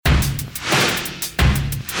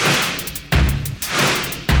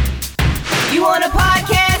want a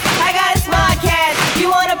podcast? I got a Smodcast. You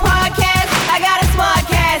want a podcast? I got a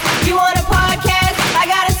Smodcast. You want a podcast? I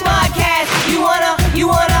got a Smodcast. You wanna. Do you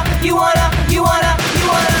want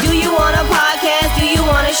a podcast? Do you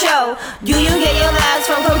want a show? Do you get your laughs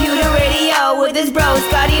from computer radio with this bro,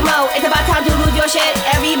 Scotty Mo? It's about time to lose your shit.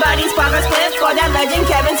 Everybody's pockets split for that legend,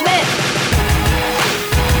 Kevin Smith.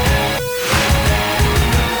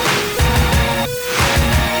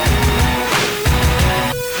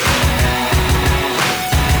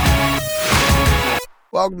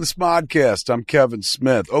 Welcome to Smodcast. I'm Kevin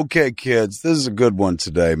Smith. Okay, kids, this is a good one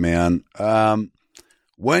today, man.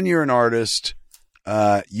 When you're an artist,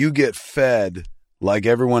 you get fed like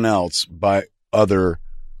everyone else by other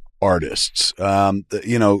artists.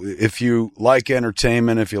 If you like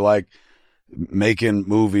entertainment, if you like making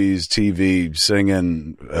movies, TV,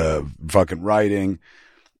 singing, fucking writing,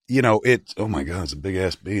 oh my God, it's a big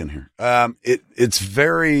ass bee in here. It's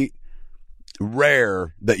very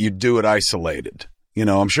rare that you do it isolated.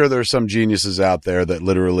 I'm sure there are some geniuses out there that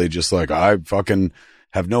literally just like, I fucking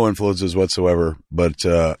have no influences whatsoever, but,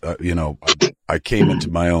 I came into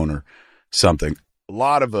my own or something. A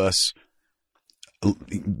lot of us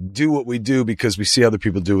do what we do because we see other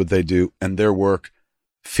people do what they do, and their work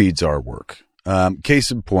feeds our work.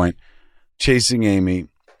 Case in point, Chasing Amy,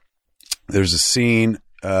 there's a scene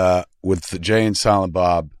with Jay and Silent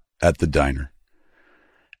Bob at the diner.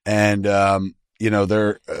 And,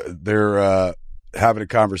 they're having a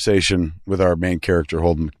conversation with our main character,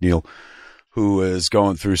 Holden McNeil, who is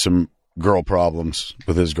going through some girl problems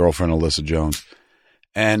with his girlfriend, Alyssa Jones.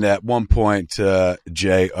 And at one point,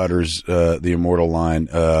 Jay utters the immortal line,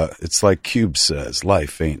 it's like Cube says,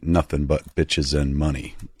 life ain't nothing but bitches and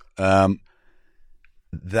money. That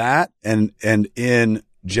and in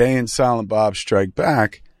Jay and Silent Bob Strike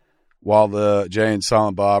Back, while the Jay and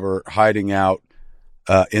Silent Bob are hiding out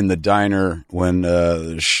in the diner when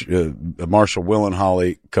Marshall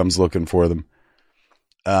Willenholly comes looking for them.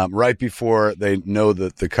 Right before they know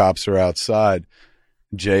that the cops are outside,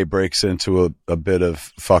 Jay breaks into a bit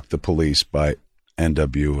of Fuck the Police by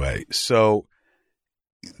NWA. So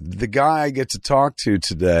the guy I get to talk to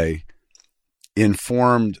today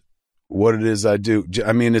informed what it is I do.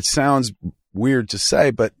 I mean, it sounds weird to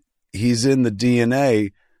say, but he's in the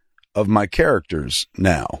DNA of my characters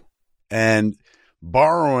now. And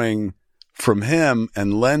borrowing from him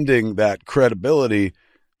and lending that credibility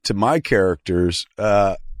to my characters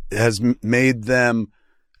has made them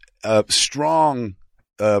a strong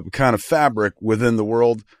kind of fabric within the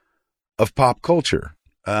world of pop culture.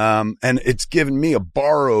 And it's given me a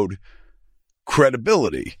borrowed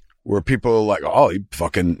credibility where people are like, oh, he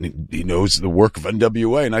knows the work of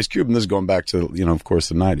NWA and Ice Cube. And this is going back to, of course,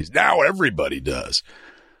 the 90s. Now everybody does.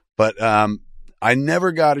 But I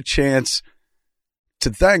never got a chance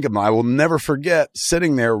to thank him. I will never forget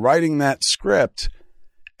sitting there writing that script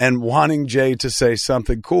and wanting Jay to say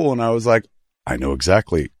something cool. And I was like, I know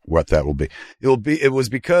exactly what that will be. It was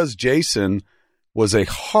because Jason was a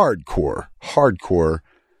hardcore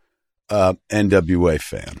NWA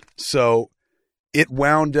fan. So it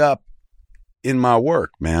wound up in my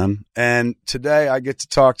work, man. And today I get to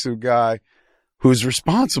talk to a guy who's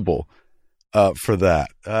responsible for that.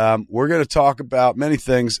 We're going to talk about many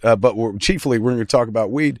things, but we're going to talk about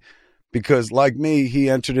weed because like me, he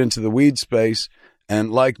entered into the weed space,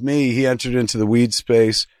 and like me, he entered into the weed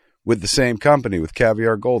space with the same company, with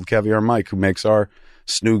Caviar Gold, Caviar Mike, who makes our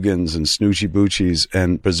Snoogans and Snoochie Boochies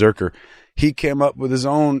and Berserker. He came up with his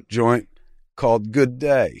own joint called Good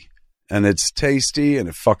Day, and it's tasty and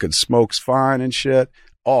it fucking smokes fine and shit.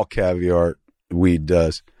 All Caviar weed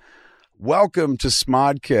does. Welcome to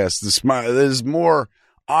Smodcast. This is more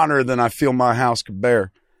honor than I feel my house could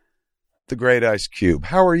bear. The great Ice Cube.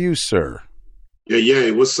 How are you, sir?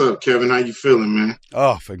 Yeah. What's up, Kevin? How you feeling, man?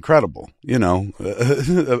 Oh, incredible.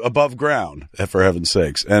 Above ground, for heaven's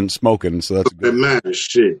sakes, and smoking. So that's good. It matters,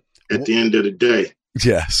 shit. At the end of the day.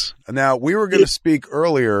 Yes. Now we were going to speak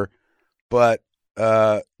earlier, but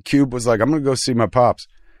Cube was like, "I'm going to go see my pops,"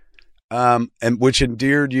 and which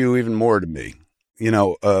endeared you even more to me.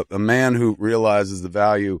 A man who realizes the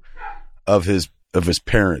value of his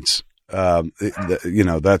parents. That's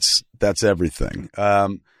everything.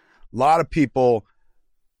 A lot of people,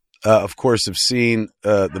 of course, have seen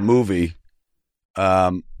the movie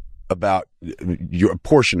about a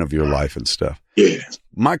portion of your life and stuff. Yeah.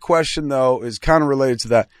 My question, though, is kind of related to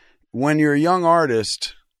that. When you're a young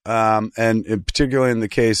artist, and particularly in the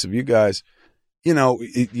case of you guys,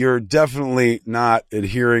 you're definitely not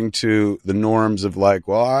adhering to the norms of like,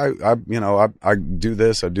 well, I do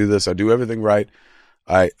this, I do everything right.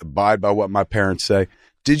 I abide by what my parents say.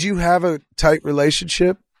 Did you have a tight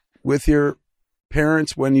relationship with your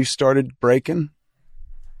parents when you started breaking?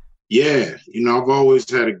 Yeah, I've always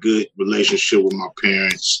had a good relationship with my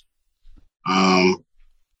parents. I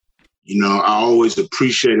always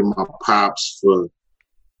appreciated my pops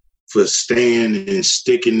for staying and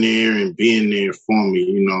sticking there and being there for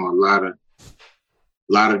me. A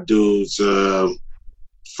lot of dudes,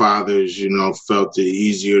 fathers, felt it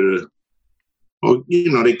easier to,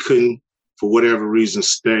 they couldn't, for whatever reason,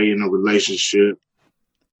 stay in a relationship.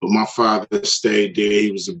 But my father stayed there.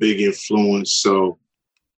 He was a big influence. So,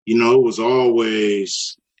 it was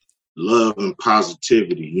always love and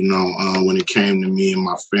positivity, when it came to me and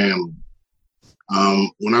my family.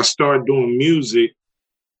 When I started doing music,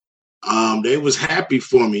 they was happy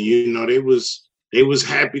for me. They was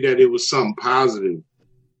happy that it was something positive.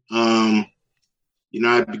 I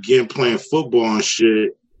began playing football and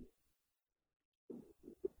shit.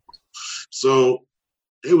 So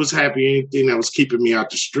they was happy anything that was keeping me out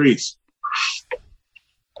the streets.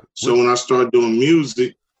 So when I started doing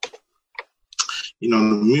music, the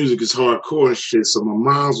music is hardcore and shit. So my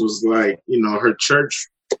mom's was like, her church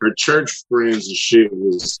friends and shit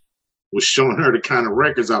was showing her the kind of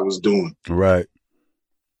records I was doing. Right.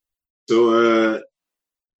 So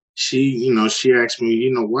she asked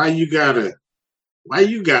me, why you gotta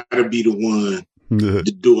be the one to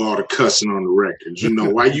do all the cussing on the records?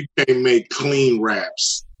 Why you can't make clean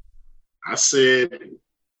raps? I said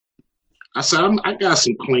I got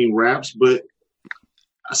some clean raps, but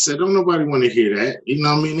I said, don't nobody want to hear that. You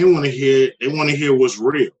know what I mean? They want to hear what's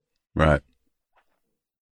real. Right.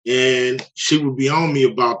 And she would be on me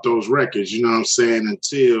about those records, you know what I'm saying,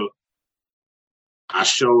 until I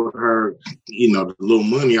showed her, the little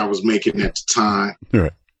money I was making at the time.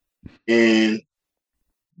 Right. And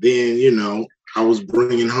then, I was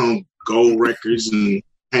bringing home gold records and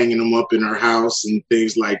hanging them up in her house and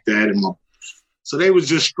things like that. So they was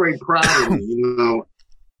just straight proud of me,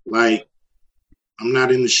 like, I'm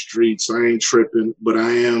not in the streets. I ain't tripping, but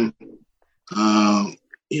I am,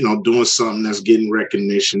 doing something that's getting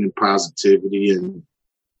recognition and positivity and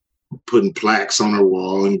putting plaques on her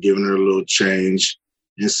wall and giving her a little change.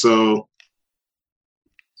 And so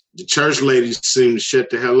the church ladies seemed to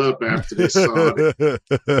shut the hell up after they saw it. It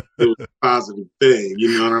was a positive thing.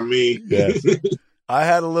 You know what I mean? Yes. I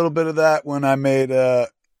had a little bit of that when I made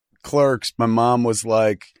Clerks. My mom was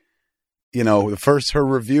like, her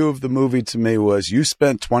review of the movie to me was, you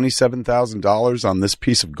spent $27,000 on this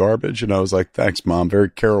piece of garbage. And I was like, thanks, Mom. Very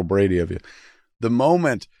Carol Brady of you. The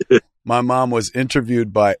moment my mom was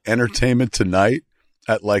interviewed by Entertainment Tonight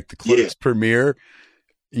at like the Clerks premiere,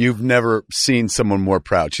 you've never seen someone more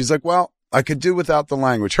proud. She's like, well, I could do without the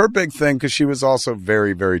language. Her big thing, because she was also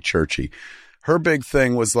very, very churchy. Her big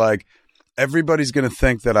thing was like, everybody's going to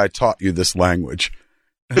think that I taught you this language.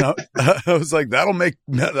 And I was like, that'll make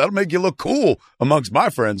you look cool amongst my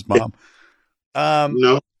friends, Mom.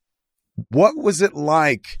 No. What was it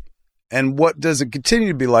like, and what does it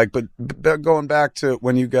continue to be like? But going back to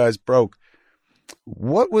when you guys broke,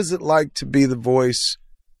 what was it like to be the voice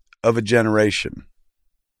of a generation?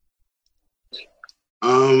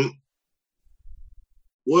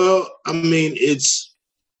 Well, I mean, it's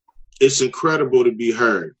incredible to be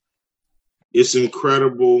heard. It's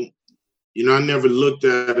incredible. I never looked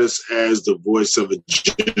at us as the voice of a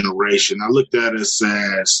generation. I looked at us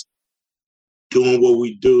as doing what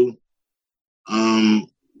we do.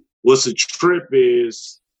 What's a trip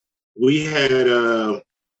is we had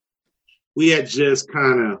just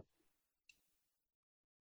kind of,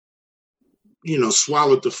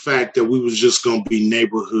 swallowed the fact that we was just going to be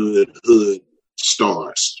hood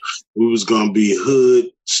stars. We was going to be hood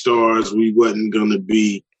stars. We wasn't going to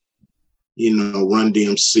be, Run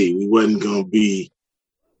DMC. We wasn't going to be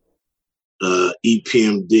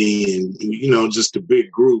EPMD and, just the big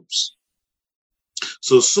groups.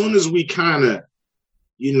 So as soon as we kind of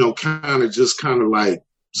like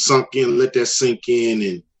sunk in, let that sink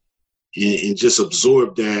in and just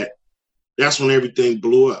absorb that, that's when everything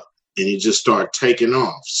blew up and it just started taking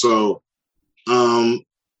off. So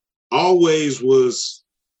always was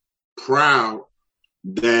proud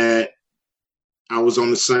that I was on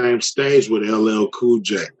the same stage with LL Cool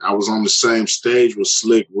J. I was on the same stage with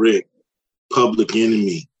Slick Rick, Public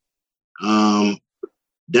Enemy.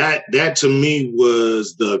 That to me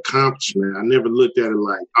was the accomplishment. I never looked at it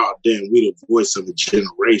like, oh damn, we the voice of a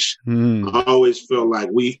generation. I always felt like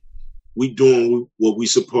we doing what we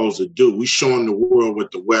supposed to do. We showing the world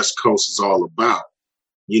what the West Coast is all about.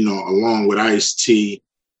 Along with Ice-T.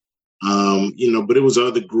 But it was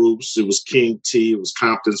other groups. It was King T. It was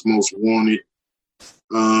Compton's Most Wanted.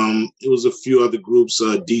 It was a few other groups,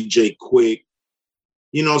 DJ Quick.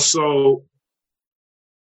 So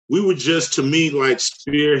we were just, to me, like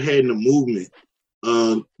spearheading the movement,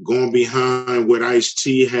 going behind what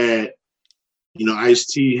Ice-T had. You know,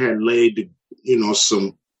 Ice-T had laid,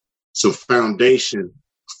 some foundation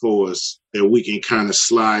for us that we can kind of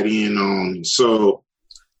slide in on. So,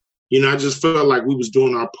 I just felt like we was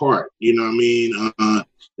doing our part. You know what I mean?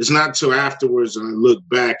 It's not till afterwards I look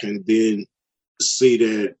back and then see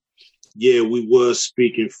that, yeah, we was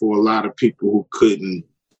speaking for a lot of people who couldn't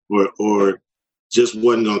or just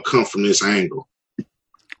wasn't going to come from this angle.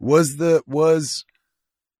 Were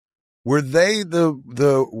they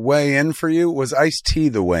the way in for you? Was Ice-T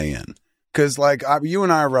the way in? Because like you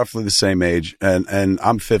and I are roughly the same age, and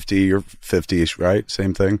I'm 50, you're 50ish, right?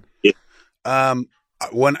 Same thing. Yeah.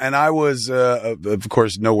 I was, of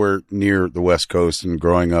course, nowhere near the West Coast and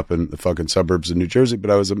growing up in the fucking suburbs of New Jersey, but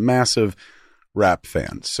I was a massive rap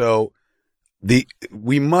fan. So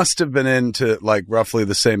we must have been into like roughly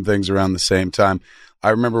the same things around the same time.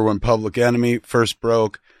 I remember when Public Enemy first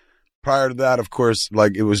broke. Prior to that, of course,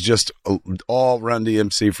 like it was just all Run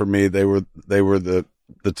DMC for me. They were the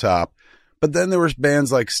top. But then there was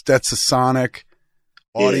bands like Stetsasonic,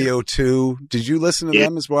 Audio 2. Did you listen to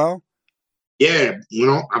them as well? Yeah,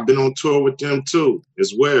 I've been on tour with them too,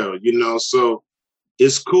 as well. So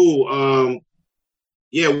it's cool.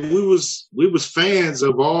 We was fans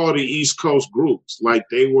of all the East Coast groups. Like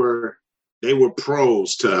they were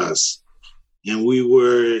pros to us, and we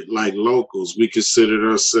were like locals. We considered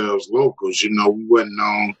ourselves locals. We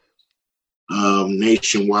wasn't known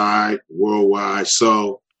nationwide, worldwide.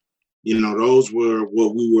 So. Those were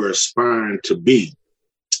what we were aspiring to be.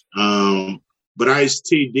 But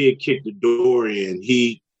Ice-T did kick the door in.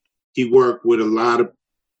 He worked with a lot of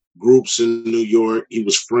groups in New York. He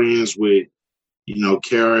was friends with,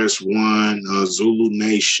 KRS-One, Zulu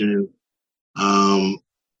Nation, him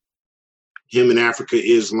and Africa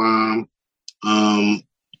Islam,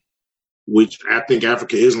 which I think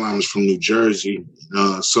Africa Islam is from New Jersey.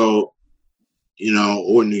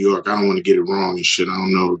 Or New York. I don't want to get it wrong and shit. I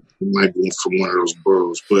don't know. It might be from one of those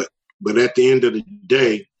boroughs. But at the end of the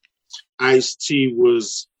day, Ice-T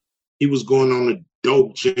was going on a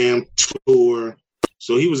Dope Jam tour.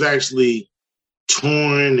 So he was actually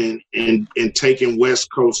touring and taking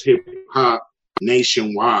West Coast hip hop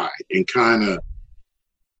nationwide and kind of,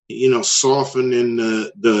 softening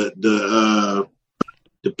the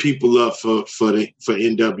people up for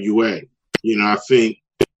NWA. I think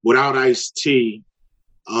without Ice-T,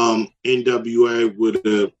 NWA would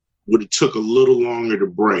have took a little longer to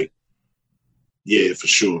break. Yeah, for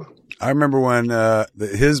sure. I remember when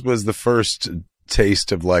his was the first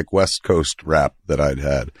taste of like West Coast rap that I'd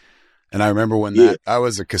had, and I remember when I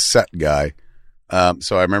was a cassette guy,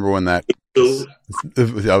 so I remember when that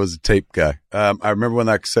I was a tape guy. I remember when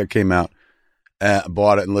that cassette came out.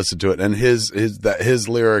 Bought it and listened to it, and his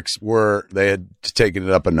lyrics they had taken it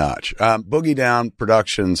up a notch. Boogie Down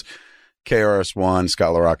Productions, KRS-One,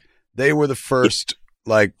 Scott LaRock, they were the first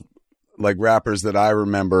like rappers that I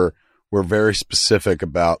remember were very specific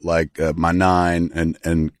about like my nine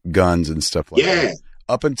and guns and stuff like that.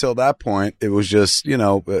 Up until that point, it was just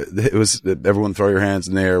it was everyone throw your hands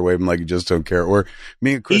in the air, wave them like you just don't care. Or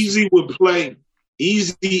me and Chris Eazy-E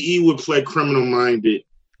would play Criminal Minded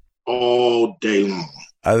all day long.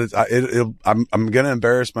 I'm gonna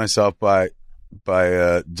embarrass myself by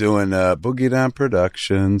doing Boogie Down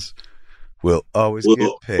Productions. We'll always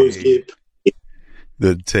get paid.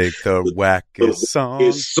 To take the wackest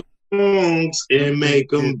songs and make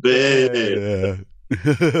them better.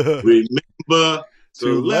 Remember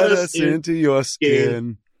to let us into your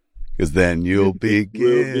skin, because then you'll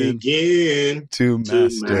begin to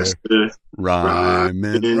master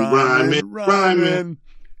rhyming.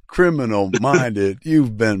 Criminal Minded,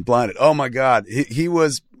 you've been blinded. Oh my God. He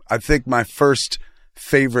was, I think, my first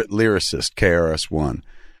favorite lyricist, KRS-One,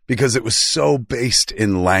 because it was so based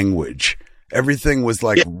in language. Everything was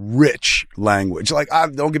like rich language. Like,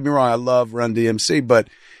 don't get me wrong, I love Run DMC, but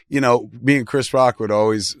me and Chris Rock would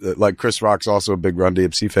always, like, Chris Rock's also a big Run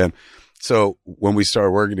DMC fan. So when we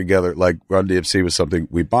started working together, like, Run DMC was something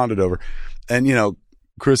we bonded over. And,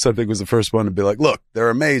 Chris, I think, was the first one to be like, look, they're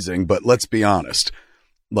amazing, but let's be honest.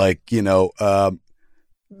 Like, he's like,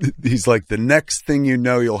 the next thing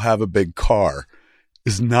you'll have a big car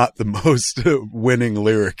is not the most winning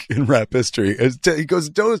lyric in rap history. He goes,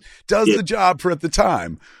 does the job for at the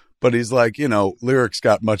time. But he's like, lyrics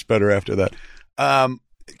got much better after that.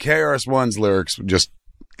 KRS-One's lyrics just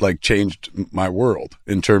like changed my world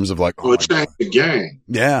in terms of like, it changed the game.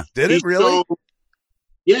 Yeah. Did it really?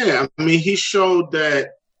 He showed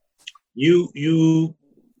that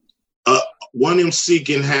one MC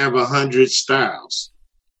can have 100 styles.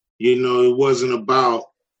 It wasn't about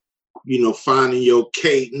finding your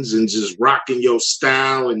cadence and just rocking your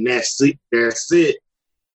style, and that's it.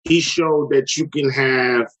 He showed that you can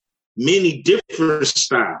have many different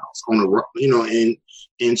styles on the,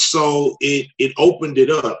 and so it opened it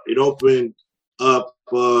up. It opened up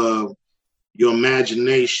your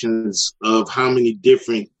imaginations of how many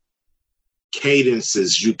different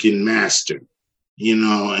cadences you can master,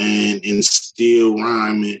 and still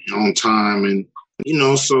rhyme on time. And,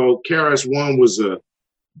 so KRS-One was a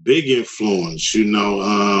big influence,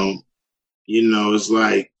 it's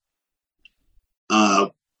like,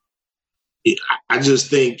 I just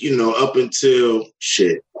think, up until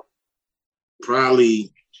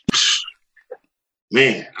probably,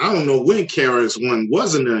 man, I don't know when KRS-One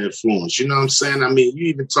wasn't an influence. You know what I'm saying? I mean, you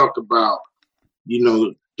even talked about,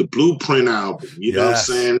 the Blueprint album. You know what I'm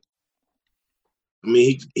saying? I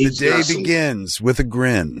mean, The Day Begins with a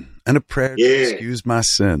Grin and a Prayer to Excuse My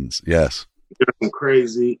Sins. Yes. He got some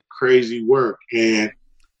crazy, crazy work. And,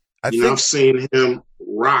 I've seen him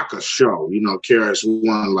rock a show,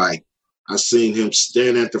 KRS-One, like, I seen him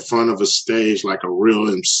stand at the front of a stage like a real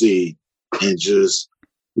MC and just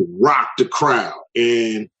rock the crowd.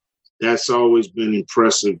 And that's always been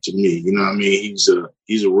impressive to me. You know what I mean?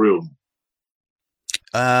 He's a real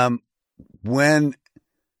one. When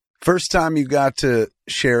first time you got to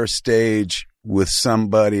share a stage with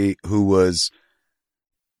somebody who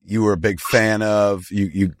you were a big fan of,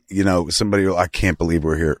 somebody, I can't believe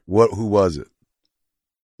we're here. Who was it?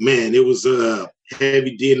 Man, it was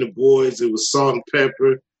Heavy D and the Boys. It was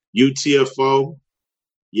Salt-N-Pepa, UTFO.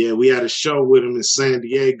 Yeah, we had a show with him in San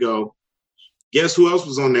Diego. Guess who else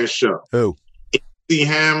was on that show? Who? MC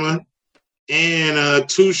Hammer and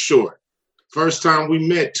Too Short. First time we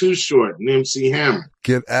met Too Short and MC Hammer.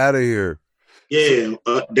 Get out of here. Yeah,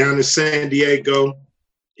 down in San Diego.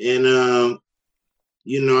 And,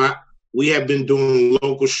 we have been doing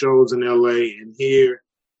local shows in L.A. and here.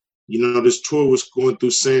 This tour was going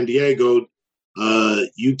through San Diego.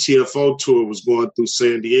 UTFO tour was going through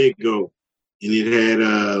San Diego. And it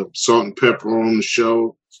had Salt-N-Pepa on the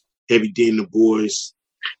show, Heavy D and the Boys.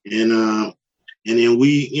 And then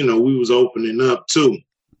we was opening up too.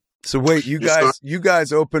 So wait, you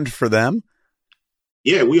guys opened for them?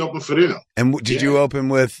 Yeah, we opened for them. And did you open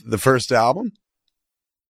with the first album?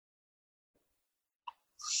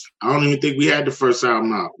 I don't even think we had the first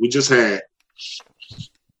album out. We just had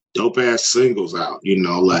dope ass singles out,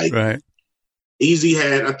 like right.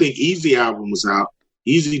 I think Easy album was out.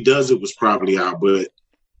 Easy Does It was probably out, but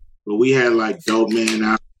we had like Dope Man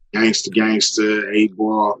out, Gangsta Gangsta, 8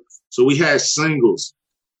 Ball. So we had singles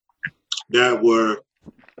that were,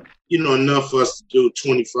 enough for us to do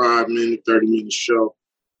 25-minute, 30-minute show.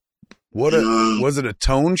 Was it a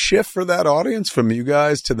tone shift for that audience from you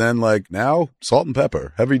guys to then like now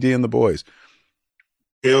Salt-N-Pepa, Heavy D and the Boys?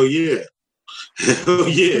 Hell yeah. Hell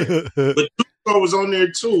yeah. But Too Short was on there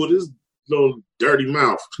too with his little dirty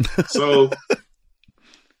mouth. So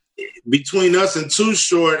between us and Too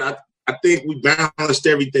Short, I think we balanced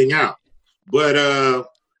everything out. But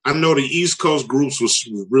I know the East Coast groups was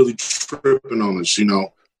really tripping on us,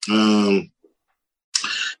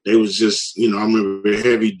 They was just, I remember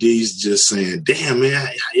Heavy D's just saying, damn, man,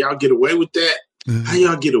 how y'all get away with that? How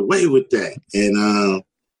y'all get away with that? And,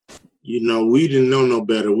 we didn't know no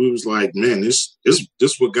better. We was like, man, this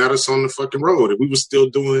what got us on the fucking road. If we was still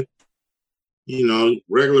doing,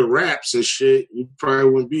 regular raps and shit, we probably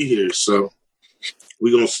wouldn't be here. So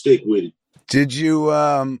we gonna stick with it. Did you,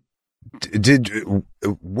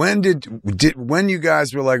 when you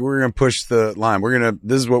guys were like, we're going to push the line,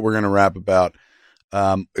 this is what we're going to rap about.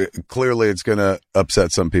 Clearly it's going to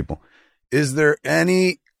upset some people. Is there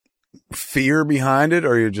any fear behind it,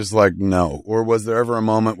 or you're just like, no? Or was there ever a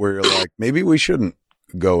moment where you're like, maybe we shouldn't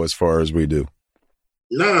go as far as we do?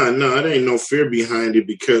 No, it ain't no fear behind it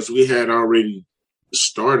because we had already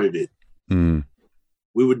started it. Mm.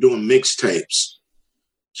 We were doing mixtapes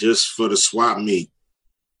just for the swap meet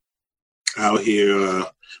out here,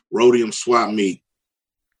 Rhodium swap meet.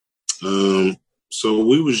 So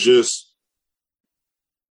we was just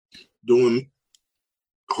doing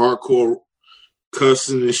hardcore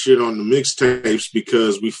cussing and shit on the mixtapes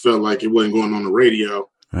because we felt like it wasn't going on the radio.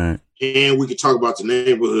 Right. And we could talk about the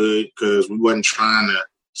neighborhood because we wasn't trying to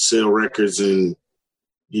sell records in,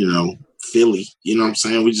 Philly. You know what I'm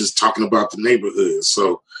saying? We just talking about the neighborhood.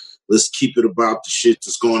 So let's keep it about the shit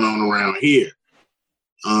that's going on around here.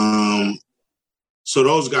 So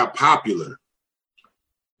those got popular.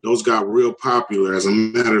 Those got real popular. As a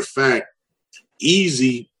matter of fact,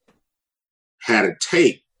 Easy had a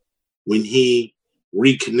tape when he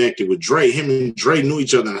reconnected with Dre. Him and Dre knew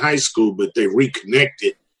each other in high school, but they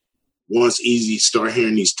reconnected once Easy started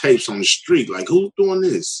hearing these tapes on the street, like, who's doing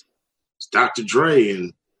this? It's Dr. Dre,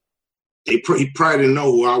 and he probably didn't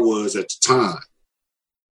know who I was at the time.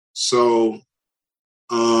 So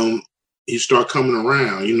he started coming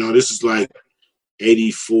around. You know, this is like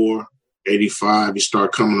 84, 85. He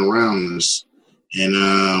started coming around us.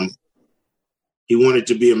 And he wanted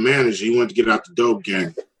to be a manager. He wanted to get out the dope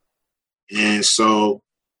game. And so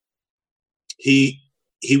he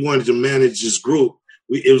wanted to manage this group.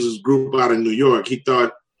 It was this group out of New York. He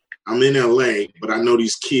thought, I'm in LA, but I know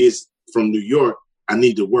these kids from New York. I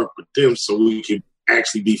need to work with them so we can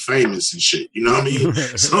actually be famous and shit. You know what I mean?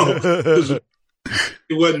 So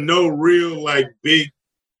it wasn't no real like big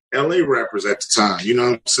LA rappers at the time. You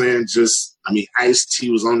know what I'm saying? Just, I mean, Ice-T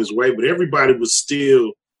was on his way, but everybody was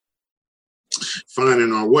still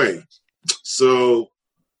finding our way. So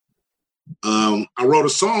I wrote a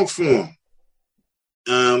song for him.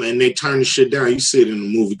 And they turned the shit down. You see it in a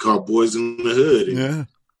movie called Boys in the Hood. And,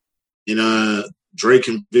 and Dre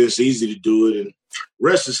convinced Easy to do it, and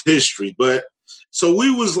rest is history. But so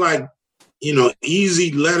we was like, you know,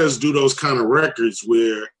 Easy let us do those kind of records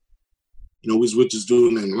where, you know, we was with this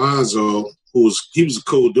dude named Lonzo, he was a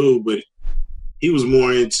cool dude, but he was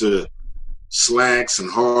more into slacks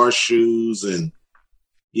and horseshoes, and,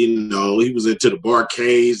 you know, he was into the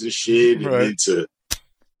barcades and shit, and into,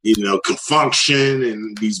 you know, Confunction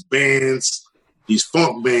and these bands, these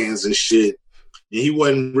funk bands and shit. And he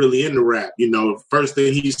wasn't really into rap. You know, the first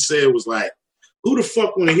thing he said was like, who the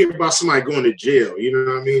fuck want to hear about somebody going to jail? You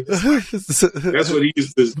know what I mean? That's what he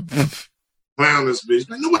used to clown this bitch.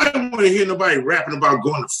 Like, nobody want to hear nobody rapping about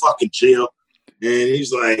going to fucking jail. And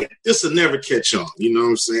he's like, this will never catch on. You know what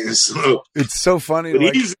I'm saying? So it's so funny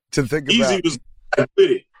like, to think about. Easy was with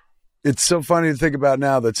it. It's so funny to think about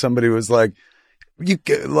now that somebody was like, you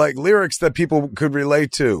like lyrics that people could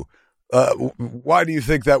relate to. Why do you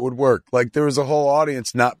think that would work? Like there was a whole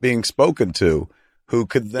audience not being spoken to who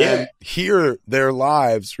could then hear their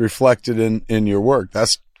lives reflected in your work.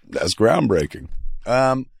 That's groundbreaking.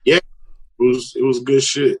 It was good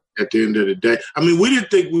shit at the end of the day. I mean, we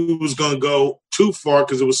didn't think we was going to go too far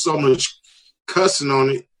because there was so much cussing on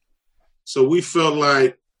it. So we felt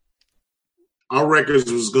like our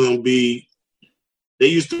records was going to be, they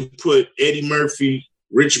used to put Eddie Murphy,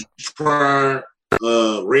 Richard Pryor,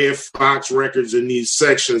 Red Fox records in these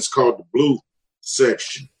sections called the Blue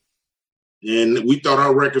section. And we thought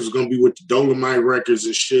our records were going to be with the Dolomite records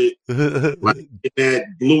and shit, like in that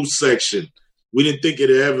Blue section. We didn't think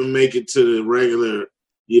it'd ever make it to the regular,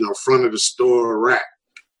 you know, front of the store rack.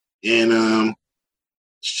 And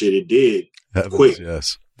shit, it did. Quick.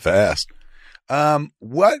 Yes, fast.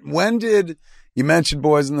 When did, you mentioned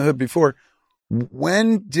Boys in the Hood before,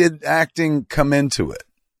 when did acting come into it?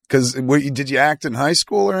 Because did you act in high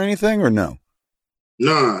school or anything, or no?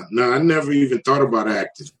 No, I never even thought about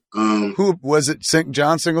acting. Who was it?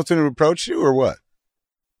 John Singleton who approached you, or what?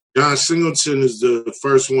 John Singleton is the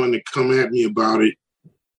first one to come at me about it.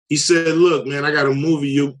 He said, "Look, man, I got a movie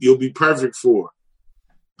you'll be perfect for."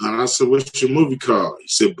 And I said, "What's your movie called?" He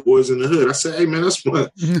said, "Boys in the Hood." I said, "Hey, man, that's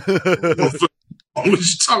what you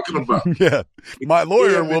talking about?" Yeah, my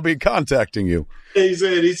lawyer will be contacting you. He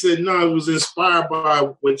said, "No, it was inspired by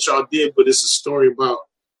what y'all did, but it's a story about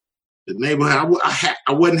the neighborhood."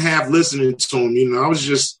 I wasn't half listening to him, you know. I was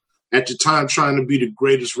just at the time trying to be the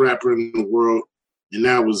greatest rapper in the world, and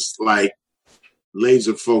that was like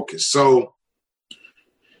laser focused. So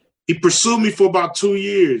he pursued me for about 2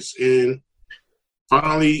 years, and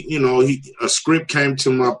finally, you know, a script came to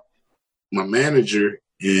my manager,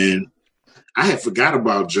 and I had forgot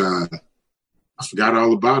about John. I forgot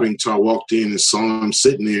all about him until I walked in and saw him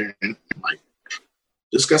sitting there, and I'm like,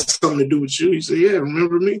 "This got something to do with you?" He said, "Yeah,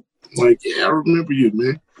 remember me?" I'm like, "Yeah, I remember you,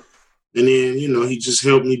 man." And then, you know, he just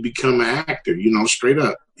helped me become an actor, you know, straight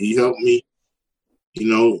up. He helped me, you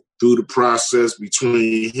know, through the process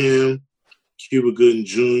between him, Cuba Gooding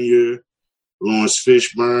Jr., Lawrence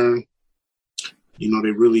Fishburne. You know,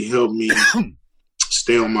 they really helped me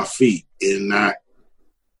stay on my feet and not,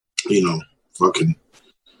 you know, fucking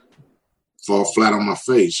fall flat on my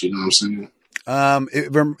face. You know what I'm saying?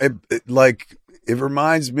 It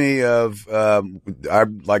reminds me of,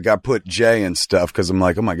 I put Jay and stuff because I'm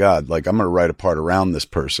like, oh my God, like I'm going to write a part around this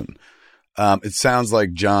person. It sounds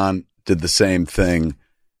like John did the same thing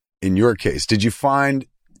in your case. Did you find,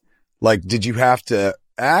 like, did you have to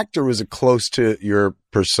act, or was it close to your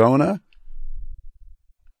persona?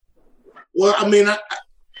 Well, I mean,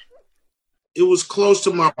 it was close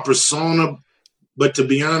to my persona, but to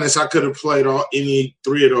be honest, I could have played any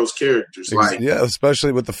three of those characters. Like, yeah,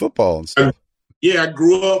 especially with the football and stuff. I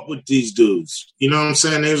grew up with these dudes. You know what I'm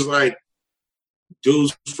saying? It was like,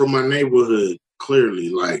 dudes from my neighborhood, clearly.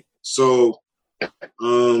 Like, so,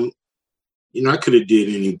 you know, I could have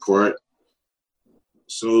did any part.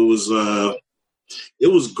 So it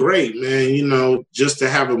was great, man, you know, just to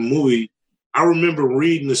have a movie. I remember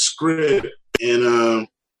reading the script and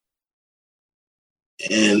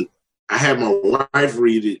I had my wife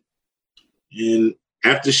read it. And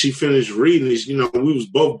after she finished reading it, you know, we was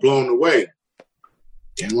both blown away.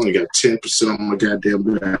 Damn, I only got 10% on my goddamn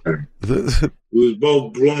battery. We was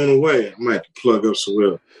both blown away. I might have to plug up so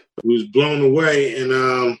well. We was blown away, and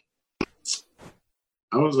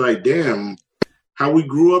I was like, damn, how we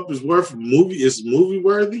grew up is movie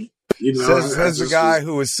worthy. You know, says the guy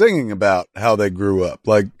who was singing about how they grew up.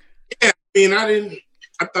 Like, yeah, I mean,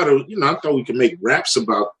 I thought we could make raps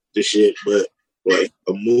about the shit, but like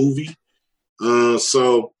a movie.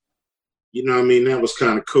 So, you know what I mean? That was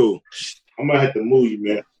kind of cool. I'm gonna have to move you,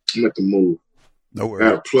 man. I'm gonna have to move. No worries. I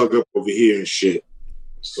gotta plug up over here and shit.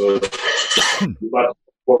 So, we about to go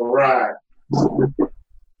for a ride.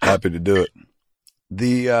 Happy to do it.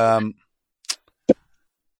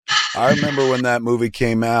 I remember when that movie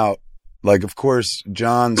came out, like, of course,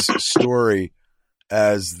 John's story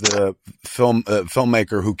as the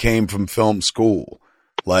filmmaker who came from film school,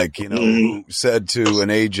 like, you know, who said to an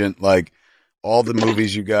agent, like, all the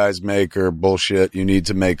movies you guys make are bullshit. You need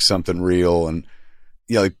to make something real. And,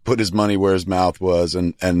 you know, he put his money where his mouth was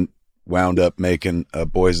and wound up making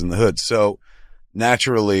Boys in the Hood. So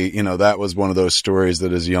naturally, you know, that was one of those stories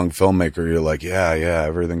that as a young filmmaker, you're like, yeah,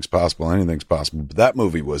 everything's possible. Anything's possible. But that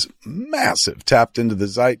movie was massive, tapped into the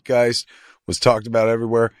zeitgeist, was talked about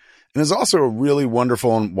everywhere. And it's also a really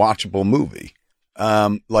wonderful and watchable movie.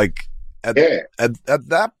 Like at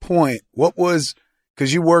that point, what was,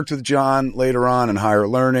 because you worked with John later on in Higher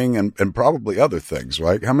Learning and probably other things,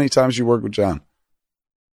 right? How many times you worked with John?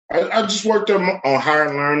 I just worked on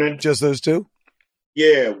Higher Learning. Just those two?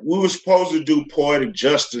 Yeah, we were supposed to do Poetic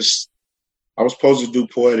Justice. I was supposed to do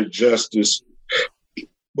Poetic Justice,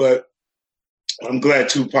 but I'm glad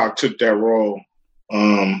Tupac took that role.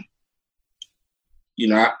 You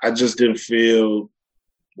know, I just didn't feel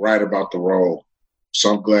right about the role,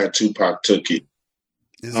 so I'm glad Tupac took it.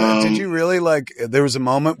 Did you really, like, there was a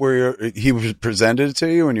moment where he was presented to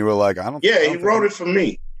you and you were like, he wrote it for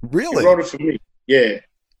me. Really? He wrote it for me. Yeah.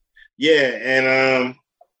 Yeah. And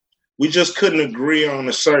we just couldn't agree on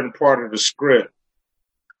a certain part of the script.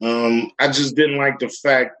 I just didn't like the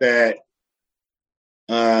fact that,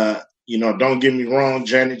 you know, don't get me wrong,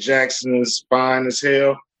 Janet Jackson is fine as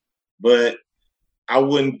hell, but I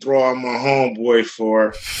wouldn't throw out my homeboy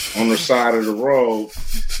on the side of the road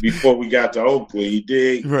before we got to Oakland. You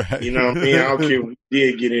dig? Right. You know what I mean? I don't care if we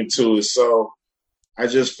did get into it. So I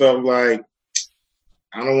just felt like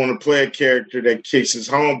I don't want to play a character that kicks his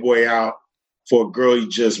homeboy out for a girl he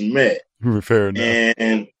just met. Fair enough.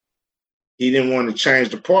 And he didn't want to change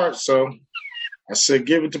the part, so I said,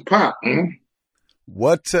 give it to Pop.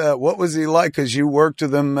 What was he like? Because you worked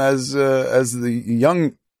with him as the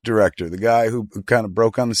young director, the guy who kind of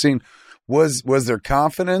broke on the scene. Was there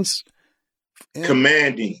confidence?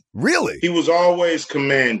 Commanding. Really? He was always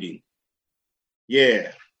commanding.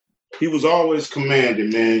 Yeah. He was always commanding,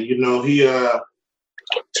 man. You know, he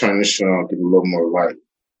turn this shit on, get a little more light.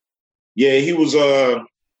 Yeah, he was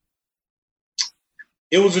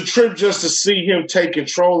it was a trip just to see him take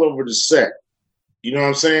control over the set. You know what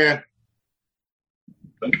I'm saying?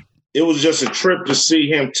 It was just a trip to see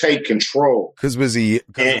him take control. Because of his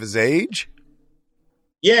age?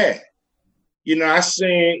 Yeah. You know, I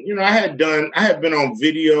had been on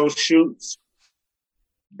video shoots,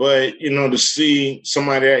 but, you know, to see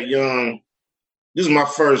somebody that young, this is my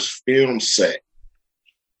first film set.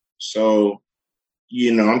 So,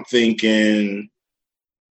 you know, I'm thinking,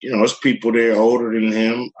 you know, there's people there older than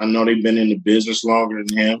him. I know they've been in the business longer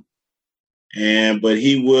than him. But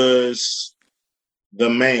he was the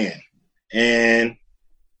man. And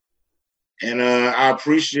I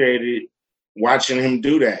appreciated watching him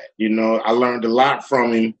do that. You know, I learned a lot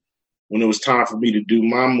from him when it was time for me to do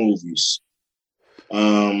my movies.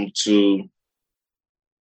 To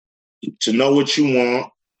know what you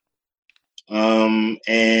want,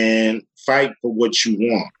 and fight for what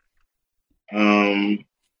you want.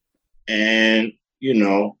 And, you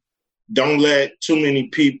know, don't let too many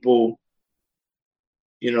people,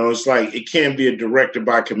 you know, it's like it can't be a director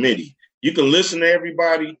by committee. You can listen to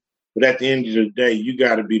everybody, but at the end of the day, you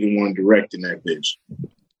got to be the one directing that bitch.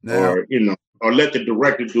 Now, or, you know, or let the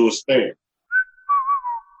director do his thing.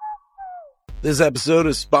 This episode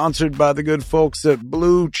is sponsored by the good folks at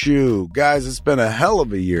Blue Chew. Guys, it's been a hell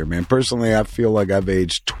of a year, man. Personally, I feel like I've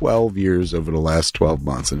aged 12 years over the last 12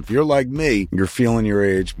 months. And if you're like me, you're feeling your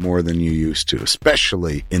age more than you used to,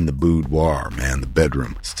 especially in the boudoir, man, the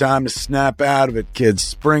bedroom. It's time to snap out of it, kids.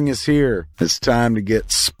 Spring is here. It's time to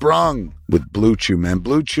get sprung with Blue Chew, man.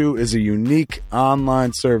 Blue Chew is a unique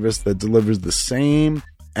online service that delivers the same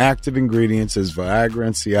active ingredients as Viagra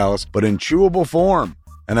and Cialis, but in chewable form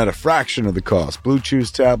and at a fraction of the cost. Blue Chew's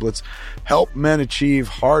tablets help men achieve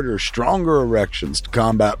harder, stronger erections to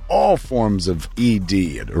combat all forms of ED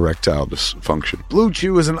and erectile dysfunction. Blue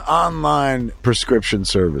Chew is an online prescription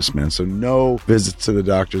service, man, so no visits to the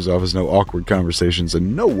doctor's office, no awkward conversations,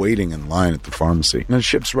 and no waiting in line at the pharmacy. And it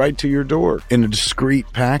ships right to your door in a discreet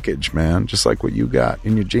package, man, just like what you got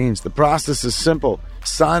in your jeans. The process is simple.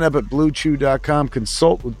 Sign up at BlueChew.com,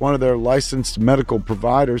 consult with one of their licensed medical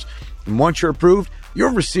providers, and once you're approved, you'll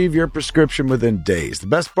receive your prescription within days. The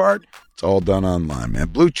best part? It's all done online, man.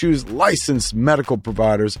 Blue Chew's licensed medical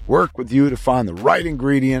providers work with you to find the right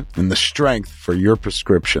ingredient and the strength for your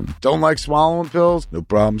prescription. Don't like swallowing pills? No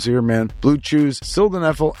problems here, man. Blue Chew's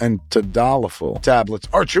sildenafil and tadalafil tablets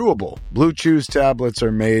are chewable. Blue Chew's tablets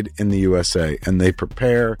are made in the USA, and they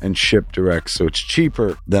prepare and ship direct, so it's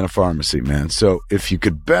cheaper than a pharmacy, man. So if you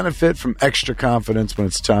could benefit from extra confidence when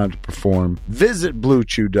it's time to perform, visit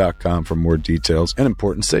BlueChew.com for more details and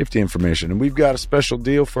important safety information. And we've got a special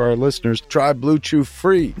deal for our listeners. Try Blue Chew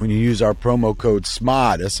free when you use our promo code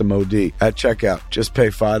SMOD, S-M-O-D, at checkout. Just pay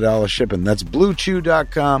 $5 shipping. That's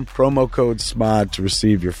BlueChew.com, promo code SMOD to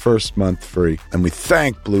receive your first month free. And we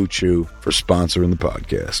thank Blue Chew for sponsoring the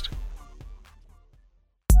podcast.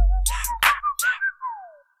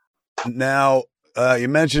 Now, you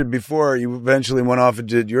mentioned it before, you eventually went off and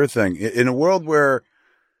did your thing. In a world where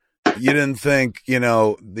you didn't think,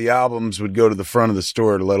 the albums would go to the front of the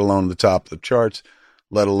store, let alone the top of the charts,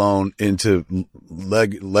 let alone into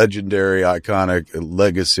legendary, iconic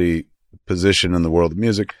legacy position in the world of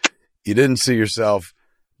music. You didn't see yourself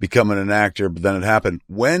becoming an actor, but then it happened.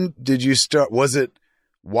 When did you start? Was it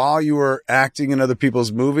while you were acting in other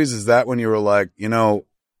people's movies? Is that when you were like,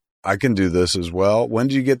 I can do this as well? When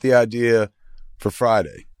did you get the idea for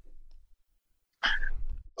Friday?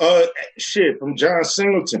 From John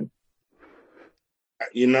Singleton.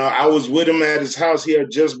 I was with him at his house. He had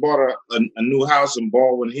just bought a new house in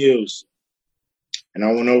Baldwin Hills. And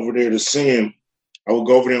I went over there to see him. I would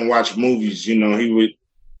go over there and watch movies. He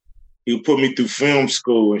would put me through film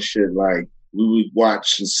school and shit. Like, we would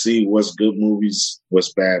watch and see what's good movies,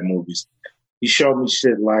 what's bad movies. He showed me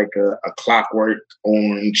shit like a Clockwork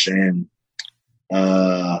Orange and,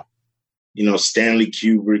 Stanley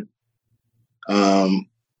Kubrick.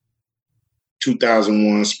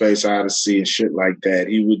 2001 Space Odyssey and shit like that.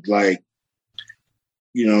 He would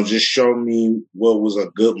just show me what was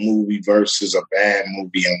a good movie versus a bad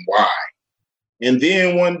movie and why. And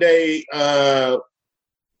then one day, I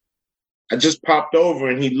just popped over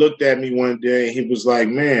and he looked at me one day and he was like,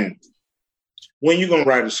 man, when you gonna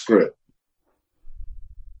write a script?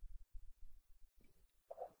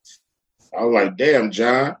 I was like, damn,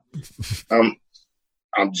 John,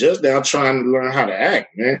 I'm just now trying to learn how to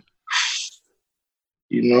act, man.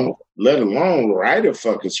 Let alone write a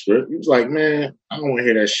fucking script. He was like, man, I don't want to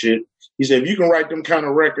hear that shit. He said, if you can write them kind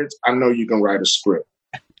of records, I know you can write a script.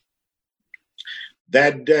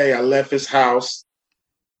 That day, I left his house.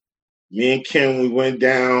 Me and Kim, we went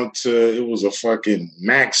down to, it was a fucking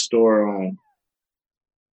Mac store on,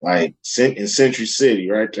 in Century City,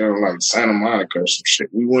 right there on, Santa Monica or some shit.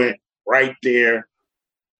 We went right there.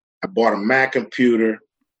 I bought a Mac computer.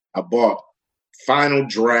 I bought Final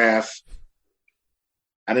Draft.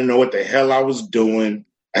 I didn't know what the hell I was doing.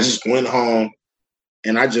 I just went home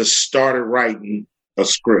and I just started writing a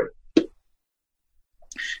script.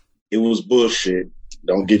 It was bullshit.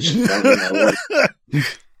 Don't get you.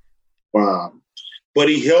 But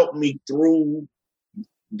he helped me through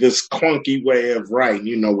this clunky way of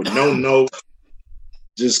writing, with no notes,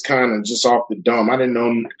 just off the dome. I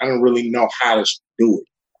don't really know how to do it.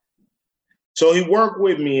 So he worked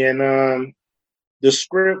with me and, the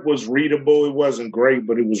script was readable. It wasn't great,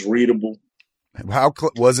 but it was readable. How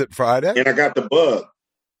was it Friday? And I got the bug.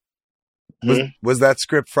 Was that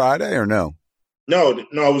script Friday or no? No, it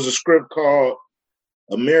was a script called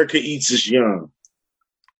America Eats Us Young.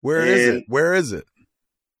 Where is it?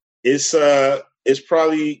 It's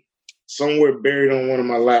probably somewhere buried on one of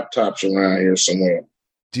my laptops around here somewhere.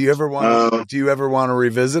 Do you ever want to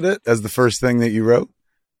revisit it as the first thing that you wrote?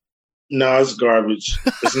 No, it's garbage.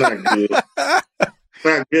 It's not good. It's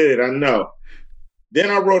not good, I know. Then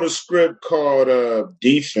I wrote a script called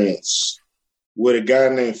Defense. with a guy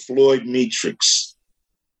named Floyd Metrix.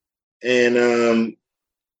 And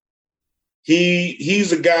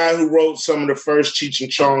he's a guy who wrote some of the first Cheech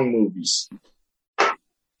and Chong movies.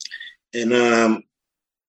 And I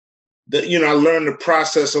learned the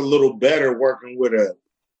process a little better working with a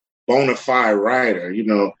bona fide writer.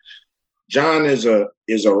 John is a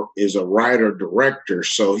writer director,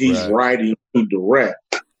 so he's writing to direct.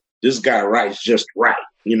 This guy writes just right,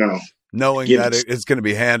 knowing that it's going to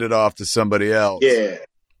be handed off to somebody else.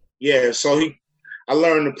 Yeah. So I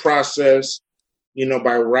learned the process,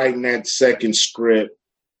 by writing that second script,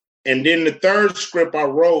 and then the third script I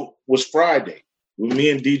wrote was Friday with me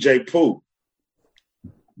and DJ Pooh.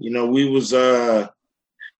 We was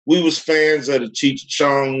fans of the Cheech and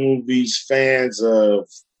Chong movies, fans of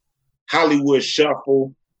Hollywood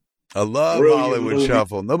Shuffle. I love Hollywood movie.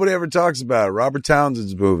 Shuffle. Nobody ever talks about it. Robert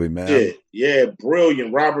Townsend's movie, man. Yeah,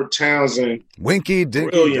 brilliant. Robert Townsend. Winky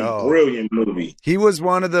Dinky Brilliant movie. He was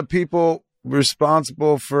one of the people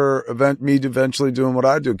responsible for me eventually doing what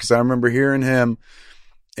I do, because I remember hearing him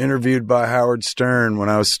interviewed by Howard Stern when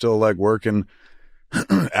I was still working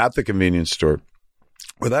at the convenience store.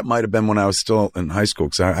 Or that might have been when I was still in high school,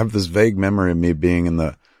 because I have this vague memory of me being in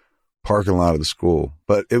the parking lot of the school.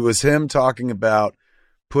 But it was him talking about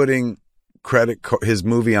putting his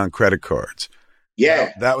movie on credit cards.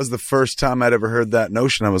 Yeah. That was the first time I'd ever heard that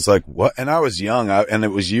notion. I was like, what? And I was young, and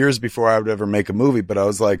it was years before I would ever make a movie, but I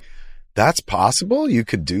was like, that's possible? You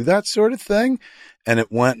could do that sort of thing? And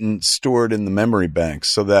it went and stored in the memory banks,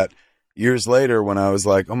 so that years later when I was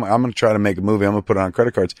like, I'm going to try to make a movie, I'm going to put it on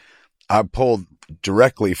credit cards, I pulled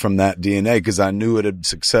directly from that DNA because I knew it had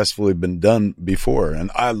successfully been done before.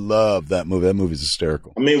 And I love that movie. That movie's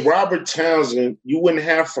hysterical. I mean, Robert Townsend, you wouldn't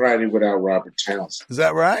have Friday without Robert Townsend. Is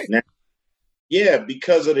that right? Now, yeah,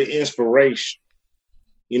 because of the inspiration.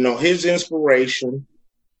 His inspiration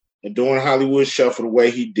and doing Hollywood Shuffle the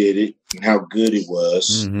way he did it and how good it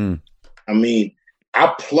was. Mm-hmm. I mean,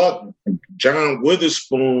 I plucked John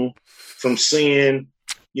Witherspoon from seeing,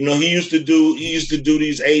 he used to do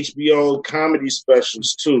these HBO comedy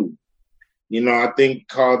specials too. I think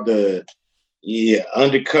called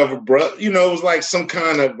Undercover Brother. It was like some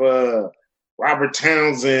kind of Robert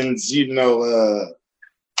Townsend's,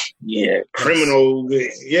 criminal.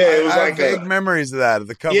 Yeah, it was I have vague memories of that.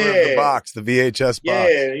 The cover of the box, the VHS box.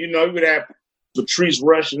 Yeah, you would have Patrice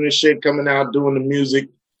Rushen and shit coming out doing the music.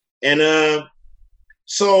 And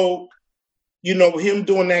so, him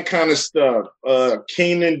doing that kind of stuff,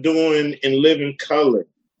 Keenan doing In Living Color,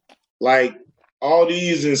 like all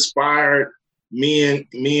these inspired me and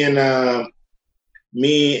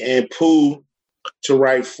Pooh to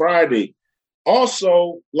write Friday.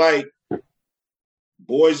 Also, like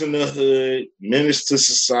Boys in the Hood, Menace to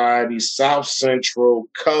Society, South Central,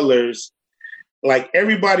 Colors. Like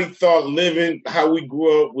everybody thought living how we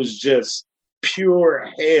grew up was just pure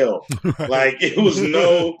hell. Like it was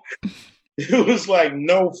like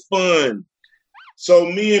no fun. So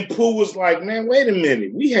me and Pooh was like, man, wait a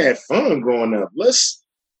minute. We had fun growing up. Let's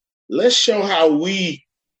show how we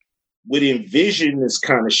would envision this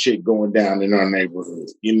kind of shit going down in our neighborhood,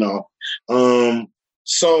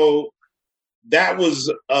 So that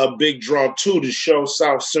was a big draw too, to show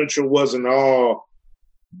South Central wasn't all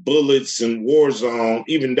bullets and war zone,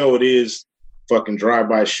 even though it is fucking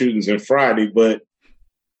drive-by shootings and Friday, but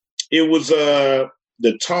it was the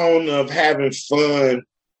tone of having fun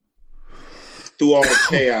through all the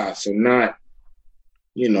chaos and not,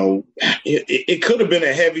 it could have been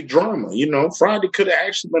a heavy drama, Friday could have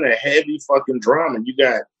actually been a heavy fucking drama. You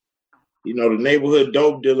got, the neighborhood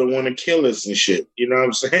dope dealer want to kill us and shit, you know what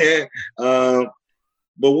I'm saying?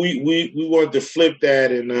 But we wanted to flip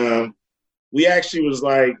that, and we actually was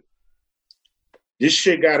like, this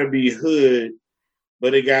shit got to be hood,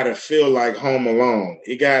 but it got to feel like Home Alone.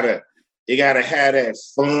 It got to have that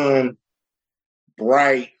fun,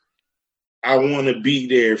 bright, I want to be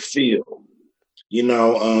there feel.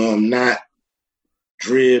 Not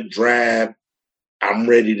drib, drab, I'm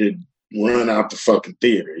ready to run out the fucking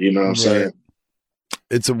theater. You know what I'm saying?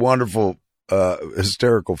 It's a wonderful,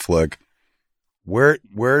 hysterical flick.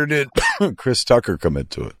 Where did Chris Tucker come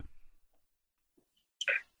into it?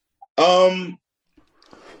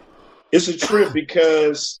 It's a trip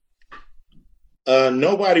because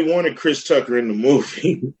nobody wanted Chris Tucker in the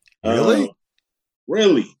movie. Really?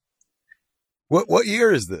 Really. What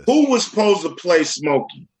year is this? Pooh was supposed to play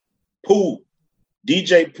Smokey. Pooh.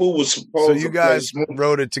 DJ Pooh was supposed to play Smokey. So you guys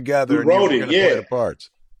wrote it together. We wrote it, play the parts.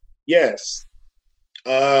 Yes.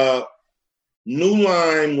 New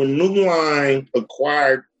Line, when New Line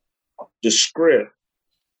acquired the script,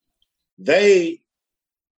 they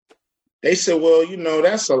they said, well,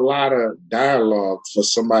 that's a lot of dialogue for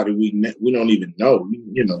somebody we don't even know.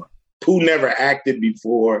 Pooh never acted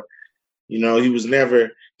before. He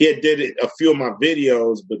had did a few of my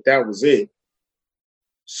videos, but that was it.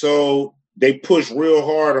 So they pushed real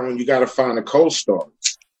hard on you got to find a co-star.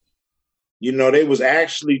 They was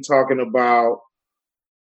actually talking about,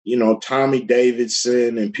 Tommy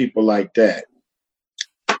Davidson and people like that,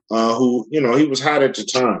 who, he was hot at the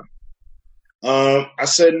time. I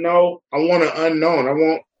said, no, I want an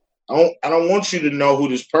unknown. I don't want you to know who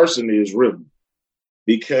this person is, really,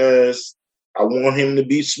 because I want him to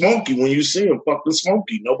be Smokey when you see him, fucking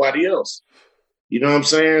Smokey, nobody else. You know what I'm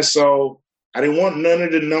saying? So I didn't want none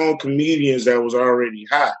of the known comedians that was already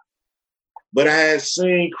hot. But I had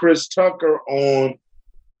seen Chris Tucker on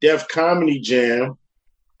Def Comedy Jam,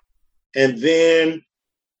 and then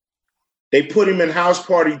they put him in House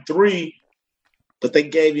Party 3, but they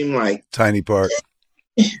gave him like Tiny Part.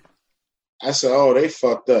 I said, oh, they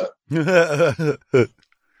fucked up. That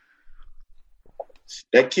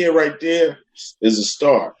kid right there is a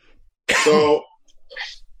star. So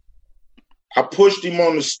I pushed him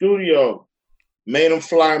on the studio, made him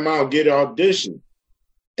fly him out, get an audition.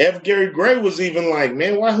 F. Gary Gray was even like,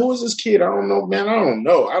 man, who is this kid? I don't know, man. I don't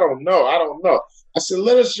know. I said,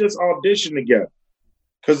 let us just audition together.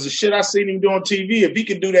 Because the shit I seen him do on TV, if he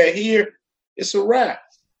can do that here, it's a wrap.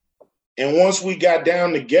 And once we got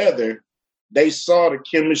down together, they saw the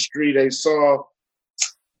chemistry. They saw,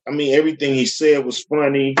 everything he said was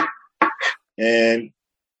funny. And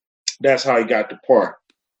that's how he got the part.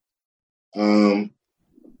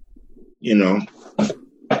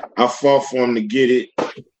 I fought for him to get it.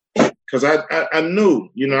 Because I knew,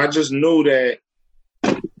 I just knew that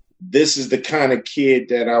this is the kind of kid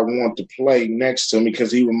that I want to play next to me,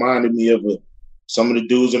 because he reminded me of some of the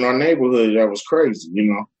dudes in our neighborhood that was crazy,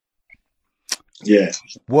 Yeah.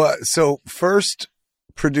 What? So first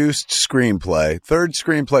produced screenplay, third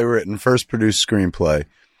screenplay written, first produced screenplay,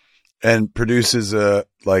 and produces a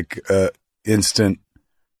instant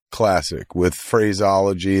classic with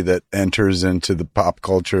phraseology that enters into the pop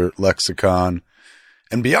culture lexicon.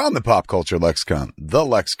 And beyond the pop culture lexicon, the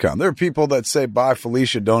lexicon. There are people that say bye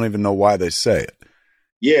Felicia don't even know why they say it.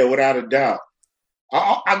 Yeah, without a doubt.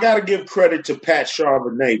 I got to give credit to Pat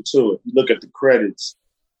Charbonnet, too. If you look at the credits,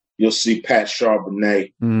 you'll see Pat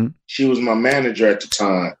Charbonnet. Mm-hmm. She was my manager at the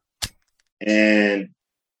time. And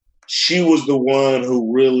she was the one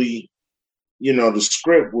who really, the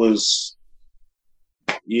script was,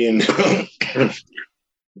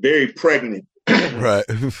 very pregnant. Right.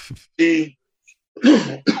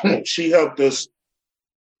 She helped us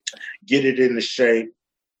get it into shape,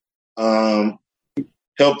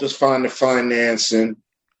 helped us find the financing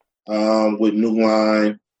with New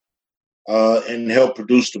Line, and helped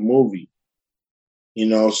produce the movie.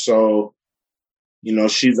 So,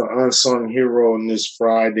 she's an unsung hero in this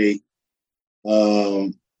Friday,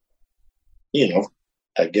 I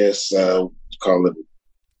guess call it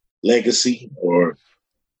legacy or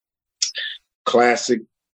classic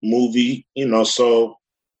movie, so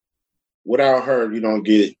without her, you don't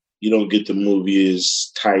get the movie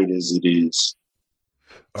as tight as it is.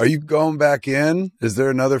 Are you going back in? Is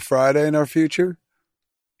there another Friday in our future?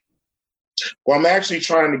 Well, I'm actually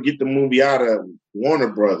trying to get the movie out of Warner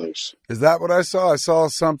Brothers. Is that what I saw? I saw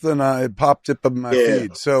something. It popped up in my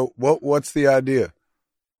feed. So what's the idea?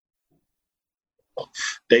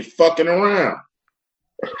 They fucking around.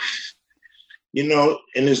 In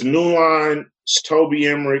this New Line, it's Toby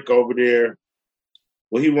Emmerich over there.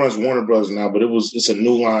 Well, he runs Warner Brothers now, but it's a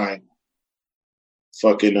New Line.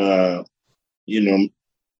 Fucking,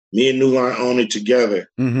 me and New Line own it together.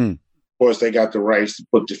 Mm-hmm. Of course, they got the rights to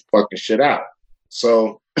put this fucking shit out.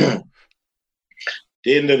 So, at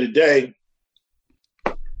the end of the day,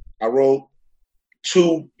 I wrote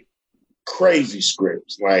 2 crazy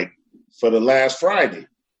scripts, like for the last Friday.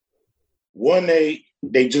 One they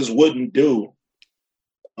just wouldn't do.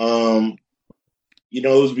 It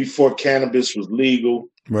was before cannabis was legal.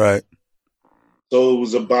 Right. So it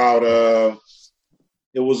was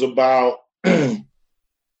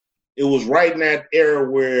right in that era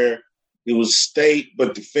where it was state,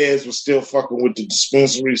 but the feds were still fucking with the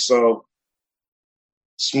dispensary. So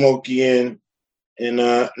Smokey and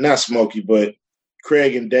not Smokey, but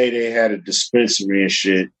Craig and Day had a dispensary and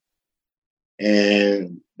shit.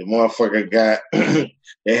 And the motherfucker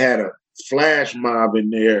they had a flash mob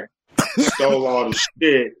in there, stole all the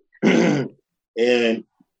shit. And,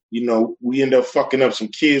 we end up fucking up some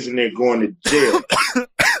kids in there going to jail.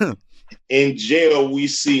 in jail, we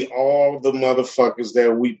see all the motherfuckers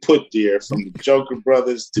that we put there, from the Joker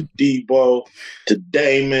Brothers to Debo to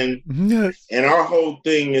Damon. And our whole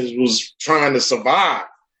thing was trying to survive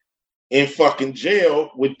in fucking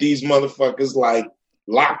jail with these motherfuckers like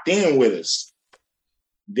locked in with us.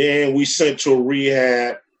 Then we sent to a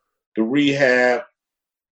rehab. The rehab,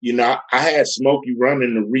 you know, I had Smokey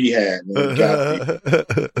running the rehab when we got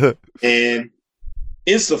there. And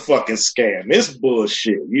it's a fucking scam. It's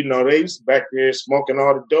bullshit. You know, they was back there smoking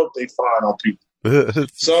all the dope they find on people.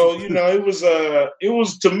 So, you know, it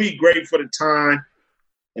was to me great for the time.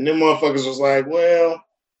 And then motherfuckers was like, well,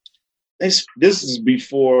 this is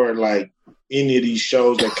before like any of these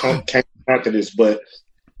shows that came after this, but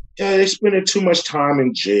yeah, they're spending too much time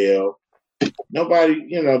in jail. Nobody,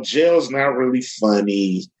 you know, jail's not really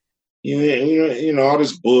funny. You know, all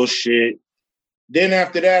this bullshit. Then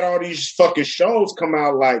after that, all these fucking shows come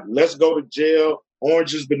out like Let's Go to Jail,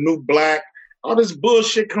 Orange is the New Black. All this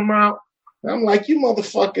bullshit come out. And I'm like, you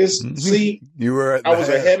motherfuckers, see, I was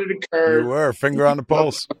ahead of the curve. You were, finger on the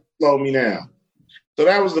pulse. Slow me down. So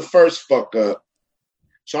that was the first fuck up.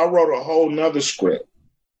 So I wrote a whole nother script.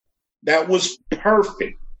 That was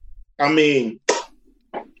perfect. I mean,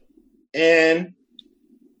 and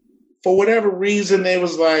for whatever reason, they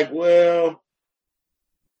was like, well,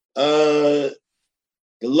 the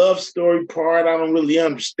love story part, I don't really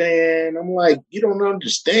understand. I'm like, you don't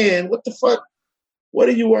understand? What the fuck? What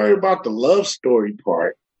are you worried about the love story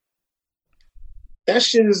part? That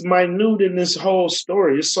shit is minute in this whole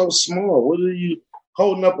story. It's so small. What are you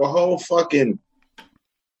holding up a whole fucking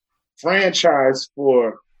franchise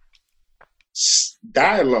for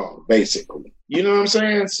dialogue, basically? You know what I'm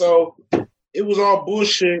saying? So it was all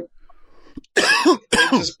bullshit.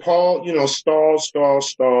 It just Paul, you know,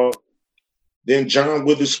 stalled. Then John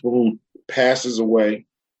Witherspoon passes away.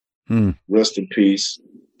 Rest in peace.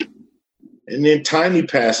 And then Tiny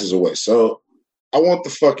passes away. So I want the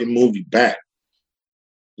fucking movie back.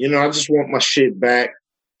 You know, I just want my shit back.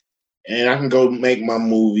 And I can go make my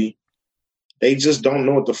movie. They just don't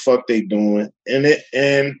know what the fuck they doing. And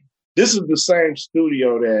this is the same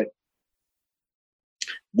studio that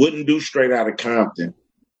wouldn't do Straight Outta Compton.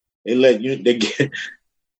 They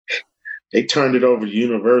turned it over to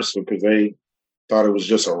Universal because they thought it was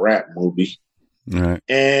just a rap movie. Right.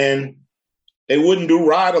 And they wouldn't do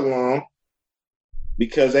Ride Along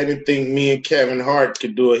because they didn't think me and Kevin Hart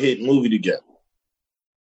could do a hit movie together.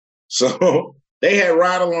 So they had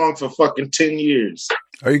Ride Along for fucking 10 years.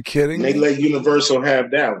 Are you kidding? And they let Universal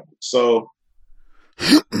have that one. So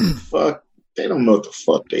fuck, they don't know what the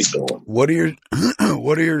fuck they doing. What are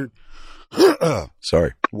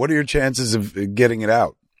your chances of getting it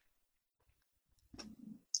out?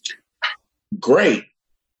 Great.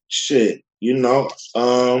 Shit. You know,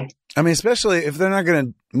 I mean, especially if they're not going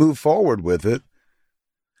to move forward with it.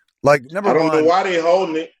 Like, I don't know why they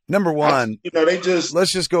holding it. Number one,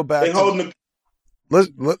 let's just go back.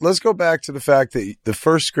 Let's go back to the fact that the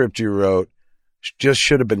first script you wrote just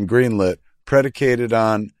should have been greenlit, predicated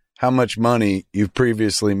on how much money you've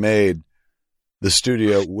previously made the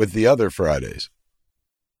studio with the other Fridays.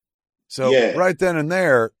 So right then and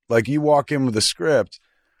there, like, you walk in with a script,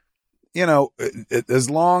 you know, as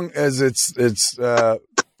long as it's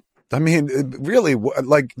I mean, really,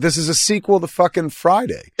 like, this is a sequel to fucking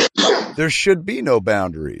Friday. There should be no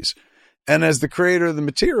boundaries. And as the creator of the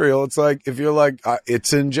material, it's like, if you're like,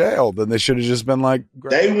 it's in jail, then they should have just been like,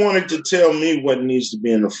 great. They wanted to tell me what needs to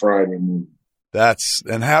be in the Friday movie.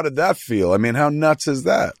 And how did that feel? I mean, how nuts is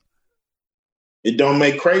that? It don't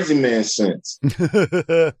make Crazy Man sense.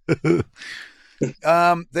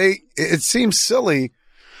 It seems silly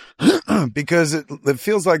because it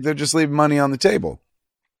feels like they're just leaving money on the table.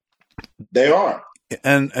 They are.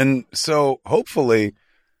 And so hopefully,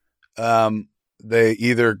 they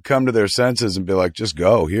either come to their senses and be like, just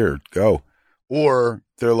go, or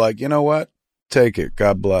they're like, you know what? Take it.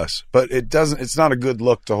 God bless. But it's not a good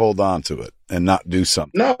look to hold on to it and not do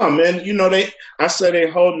something. No, man. You know, I say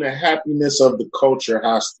they're holding the happiness of the culture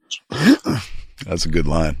hostage. That's a good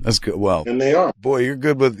line. That's good. Well, and they are. Boy, you're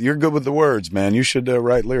good with the words, man. You should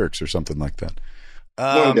write lyrics or something like that.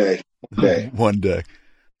 One day.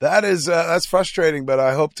 That's frustrating, but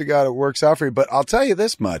I hope to God it works out for you. But I'll tell you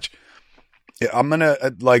this much. I'm going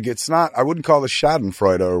to, like, it's not, I wouldn't call it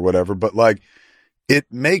Schadenfreude or whatever, but like, it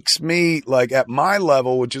makes me, like, at my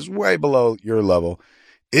level, which is way below your level,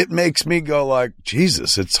 it makes me go like,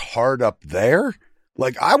 Jesus, it's hard up there.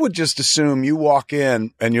 Like, I would just assume you walk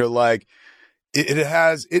in and you're like, you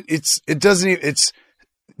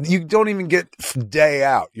don't even get day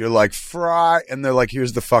out. You're like, fry. And they're like,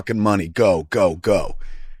 here's the fucking money. Go, go, go.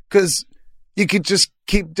 Cause you could just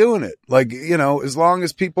keep doing it. Like, you know, as long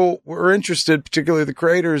as people were interested, particularly the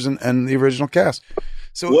creators and the original cast.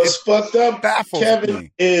 So what's fucked up, Kevin,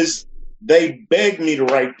 me. is they beg me to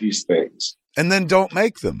write these things. And then don't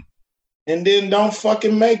make them. And then don't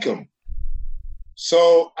fucking make them.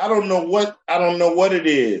 So I don't know what it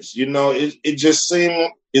is. You know, it just seems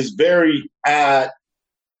it's very odd,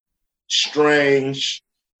 strange.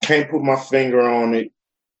 Can't put my finger on it.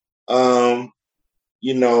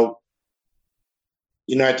 You know,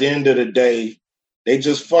 at the end of the day, they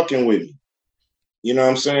just fucking with me. You know what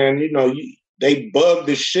I'm saying? You know, they bugged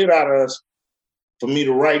the shit out of us for me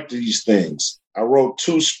to write these things. I wrote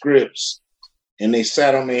 2 scripts, and they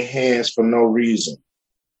sat on their hands for no reason.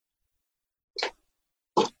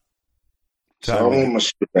 So I want my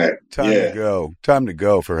shit back. Time to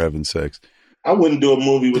go, for heaven's sakes. I wouldn't do a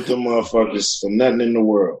movie with them motherfuckers for nothing in the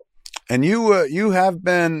world. And you have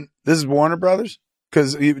been, this is Warner Brothers?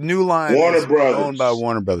 Because New Line is owned by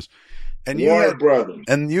Warner Brothers. And Warner Brothers.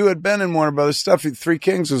 And you had been in Warner Brothers stuff. Three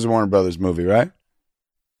Kings was a Warner Brothers movie, right?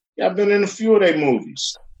 Yeah, I've been in a few of their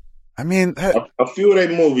movies. I mean, a few of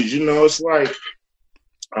their movies, you know, it's like,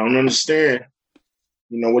 I don't understand,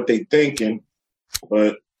 you know, what they thinking,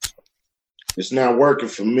 but it's not working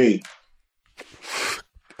for me.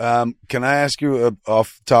 Can I ask you a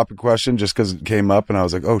off-topic question just because it came up and I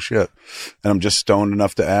was like, oh, shit. And I'm just stoned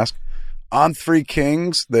enough to ask. On Three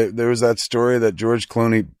Kings, there was that story that George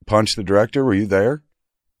Clooney punched the director. Were you there?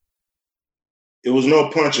 There was no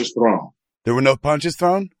punches thrown. There were no punches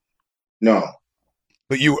thrown? No.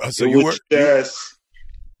 But you were just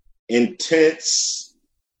intense,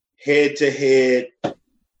 head-to-head,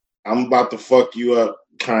 I'm about to fuck you up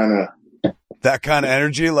kind of. That kind of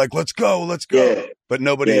energy? Like, let's go. Yeah. But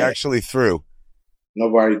nobody actually threw.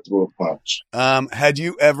 Nobody threw a punch. Had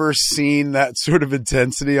you ever seen that sort of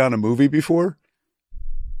intensity on a movie before?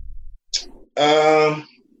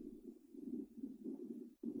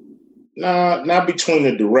 No, not between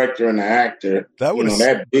the director and the actor.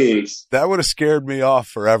 That big. That would have scared me off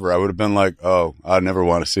forever. I would have been like, oh, I never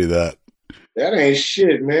want to see that. That ain't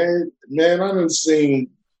shit, man. Man, I done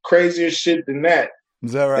seen crazier shit than that.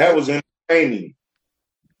 Is that right? That was entertaining.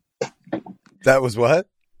 That was what?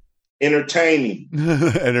 Entertaining.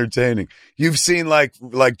 Entertaining. You've seen like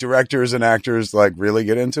directors and actors like really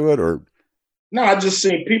get into it, or? No, I just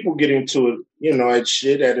seen people get into it, you know, at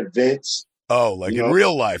shit at events. Oh, like in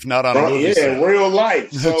real life, not on a movie. Yeah, set. In real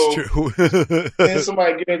life. That's true. Then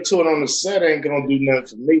somebody get into it on the set ain't gonna do nothing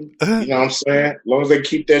for me. You know what I'm saying? As long as they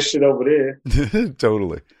keep that shit over there.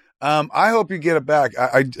 Totally. I hope you get it back.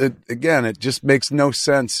 Again, it just makes no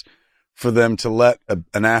sense for them to let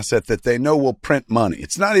an asset that they know will print money.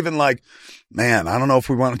 It's not even like, man, I don't know if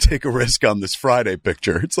we want to take a risk on this Friday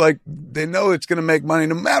picture. It's like they know it's going to make money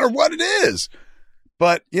no matter what it is.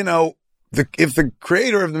 But, you know, if the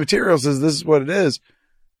creator of the material says this is what it is,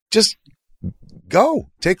 just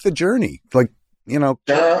go. Take the journey. Like, you know.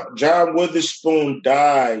 John Witherspoon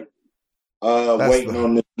died waiting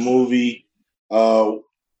on this movie,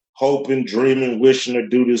 hoping, dreaming, wishing to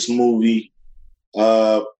do this movie.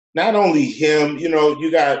 Not only him, you know,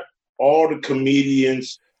 you got all the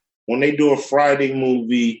comedians. When they do a Friday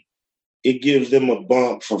movie, it gives them a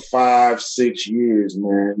bump for 5-6 years,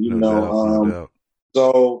 man. You know, no doubt.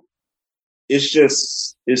 So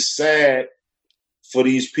it's sad for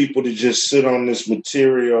these people to just sit on this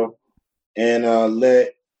material and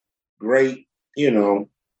let great, you know,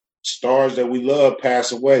 stars that we love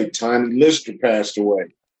pass away. Tiny Lister passed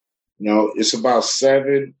away. You know, it's about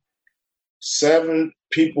seven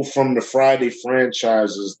people from the Friday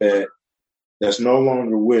franchises that's no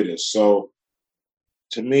longer with us. So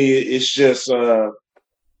to me, it's just, you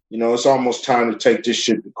know, it's almost time to take this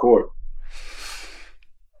shit to court.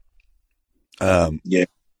 Yeah.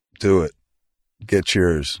 Do it. Get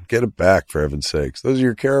yours. Get it back, for heaven's sakes. Those are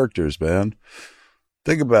your characters, man.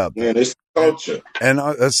 Think about that. Man, it's culture.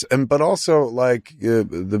 But also, like,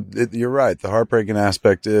 you're right. The heartbreaking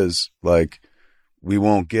aspect is, like, we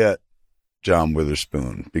won't get John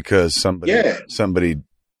Witherspoon because somebody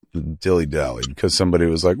dilly-dallied, because somebody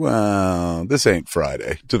was like, well, this ain't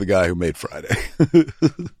Friday, to the guy who made Friday.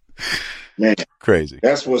 Man, crazy.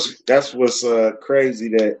 That's what's crazy,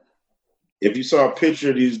 that if you saw a picture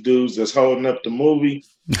of these dudes that's holding up the movie.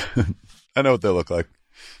 I know what they look like.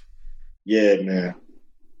 Yeah,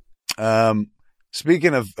 man.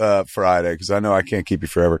 Speaking of Friday, because I know I can't keep you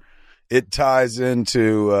forever, it ties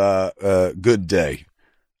into Good Day.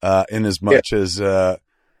 In as much as,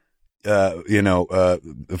 you know,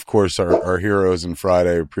 of course, our heroes in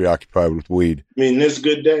Friday are preoccupied with weed. I mean, this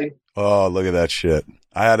Good Day. Oh, look at that shit.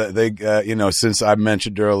 I had you know, since I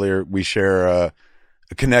mentioned earlier, we share a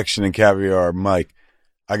connection in Caviar, Mike.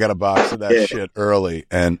 I got a box of that shit early,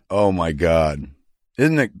 and oh my God.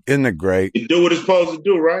 Isn't it great? You do what it's supposed to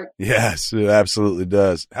do, right? Yes, it absolutely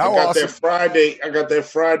does. How awesome. I got that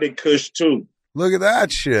Friday Kush too. Look at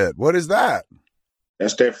that shit. What is that?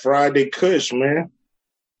 That's that Friday Kush, man.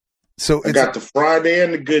 So I got the Friday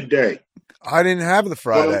and the good day. I didn't have the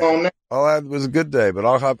Friday. All I had was a good day, but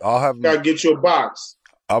I'll have. Gotta get you a box.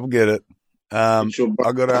 I'll get it. I'll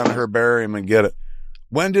go down to Herbarium and get it.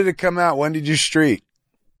 When did it come out? When did you street?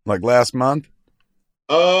 Like last month?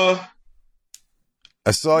 I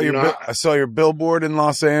saw your billboard in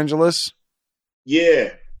Los Angeles.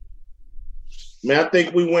 Yeah, man. I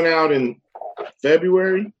think we went out in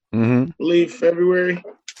February. Mm-hmm. I believe February. I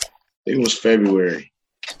think it was February.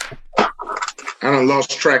 I done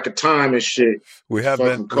lost track of time and shit. We have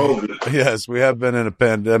been COVID. Yes, we have been in a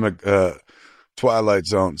pandemic twilight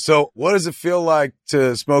zone. So, what does it feel like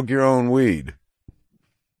to smoke your own weed?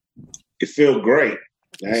 It feels great.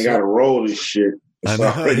 I ain't got to roll this shit. I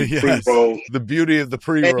know, pre-roll. The beauty of the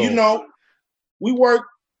pre-roll. And, we work.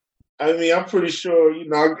 I mean, I'm pretty sure,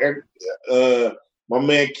 my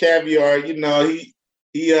man Caviar, I'm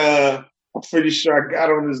pretty sure I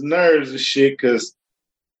got on his nerves and shit because,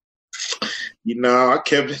 I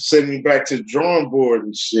kept sending me back to the drawing board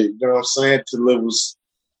and shit. You know what I'm saying? Till it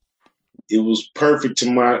was perfect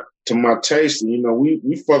to my taste. And,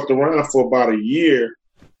 we fucked around for about a year.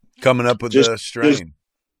 Coming up with the strain.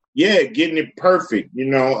 Getting it perfect,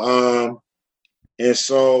 and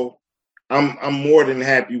so I'm more than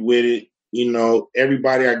happy with it.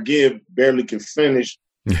 Everybody I give barely can finish.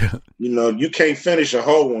 Yeah. You can't finish a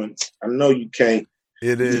whole one. I know you can't.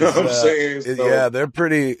 It is. You know what I'm saying?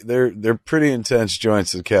 They're pretty intense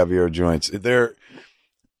joints, the Caviar joints. If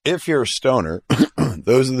you're a stoner,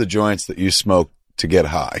 those are the joints that you smoke to get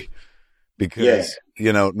high, because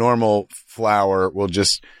normal flower will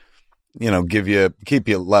just keep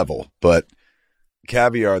you level, but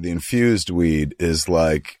Caviar, the infused weed, is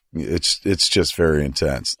like it's just very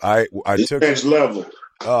intense. I took next level.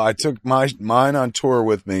 I took mine on tour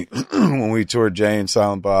with me when we toured Jay and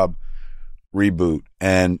Silent Bob Reboot,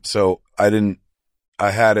 and so I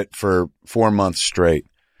had it for 4 months straight,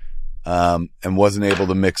 and wasn't able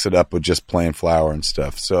to mix it up with just plain flour and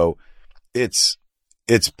stuff. So it's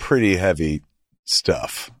pretty heavy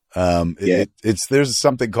stuff. There's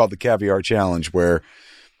something called the Caviar Challenge where,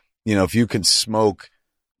 if you can smoke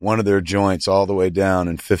one of their joints all the way down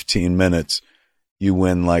in 15 minutes, you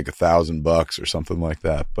win like $1,000 or something like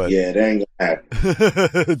that. But yeah, that ain't gonna happen.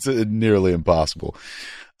 It's nearly impossible.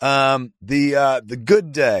 The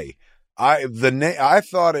Good Day. I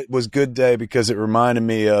thought it was Good Day because it reminded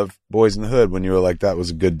me of Boys in the Hood when you were like, that was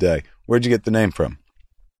a good day. Where'd you get the name from?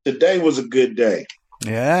 Today was a good day.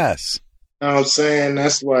 Yes. You know what I'm saying?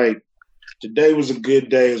 That's like, Today Was a Good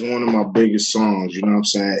Day is one of my biggest songs. You know what I'm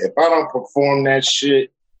saying? If I don't perform that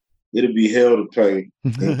shit, it'll be hell to pay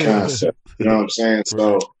in concert. You know what I'm saying?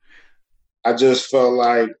 So I just felt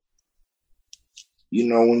like,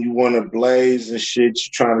 when you want to blaze and shit,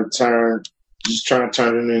 you're trying to turn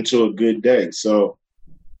it into a good day. So,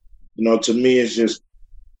 to me, it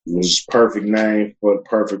was perfect name for the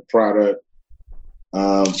perfect product.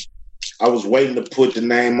 I was waiting to put the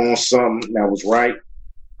name on something that was right.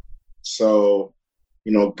 So,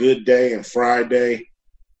 Good Day and Friday,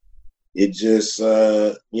 it just,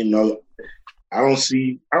 I don't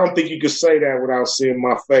think you could say that without seeing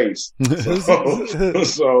my face.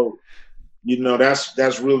 So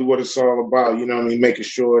that's really what it's all about. You know what I mean? Making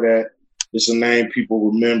sure that it's a name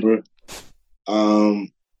people remember,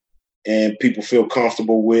 and people feel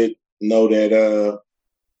comfortable with, know that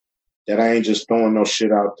I ain't just throwing no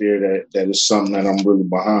shit out there that is something that I'm really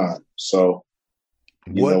behind. So,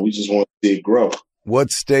 we just want to see it grow. What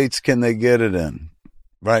states can they get it in?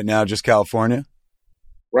 Right now, just California?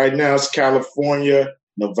 Right now, it's California,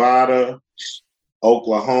 Nevada,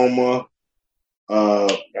 Oklahoma.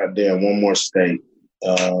 Goddamn, one more state.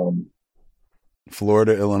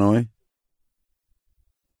 Florida, Illinois?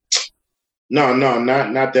 No,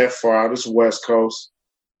 not that far out. It's West Coast.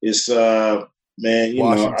 It's man,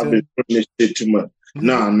 Washington? I've been putting this shit too much.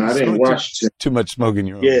 No, not in Washington. Too much smoking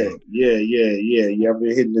your own. Yeah. I've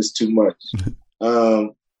been hitting this too much.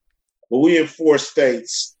 But we in 4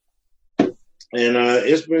 states, and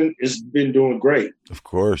it's been doing great. Of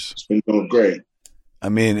course, it's been doing great. I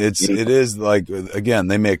mean, it is like, again,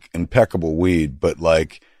 they make impeccable weed, but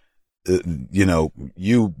like,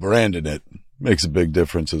 you branded it makes a big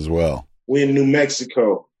difference as well. We're in New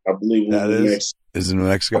Mexico, I believe. Is it New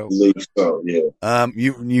Mexico? I believe so. Yeah.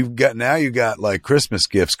 You got like Christmas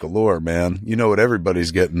gifts galore, man. You know what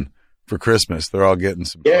everybody's getting for Christmas? They're all getting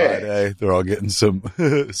some Friday. They're all getting some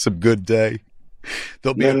some Good Day.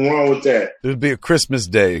 Nothing wrong with that. There'll be a Christmas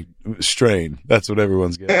Day strain. That's what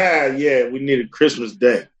everyone's getting. Yeah, we need a Christmas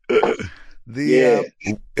Day.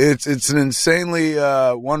 It's an insanely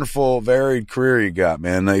wonderful, varied career you got,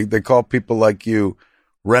 man. They call people like you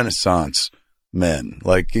Renaissance men.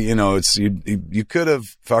 Like, it's you could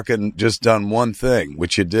have fucking just done one thing,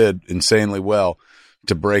 which you did insanely well,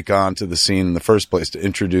 to break onto the scene in the first place, to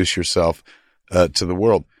introduce yourself to the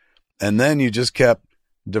world, and then you just kept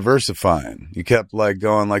diversifying. You kept like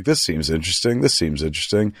going like, this seems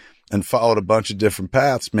interesting, and followed a bunch of different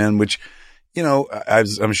paths, man. Which,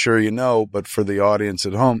 as I'm sure you know, but for the audience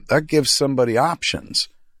at home, that gives somebody options.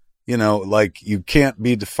 Like, you can't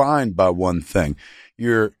be defined by one thing.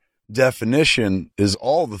 Your definition is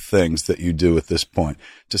all the things that you do at this point.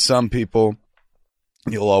 To some people,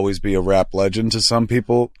 you'll always be a rap legend. To some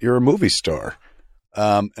people, you're a movie star.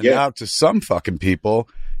 Now to some fucking people,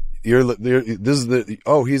 he's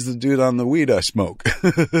the dude on the weed I smoke.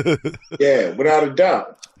 Yeah, without a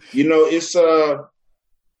doubt. It's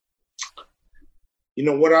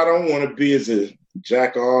what I don't want to be is a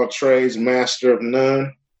jack of all trades, master of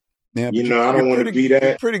none. Yeah, I don't want to be that.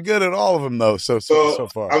 You're pretty good at all of them, though. So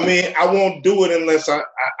far. I mean, I won't do it unless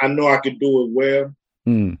I know I can do it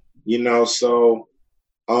well. So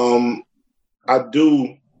I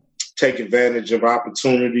do take advantage of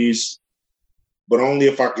opportunities, but only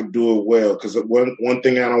if I can do it well. Because one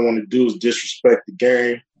thing I don't want to do is disrespect the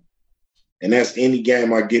game, and that's any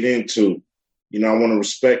game I get into. I want to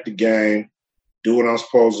respect the game, do what I'm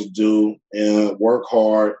supposed to do, and work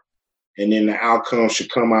hard, and then the outcome should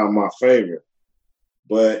come out in my favor.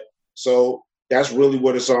 But so that's really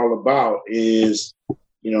what it's all about, is,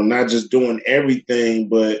 not just doing everything,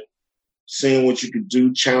 but seeing what you can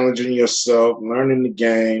do, challenging yourself, learning the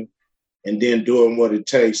game, and then doing what it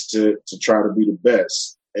takes to try to be the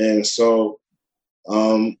best. And so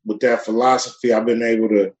with that philosophy, I've been able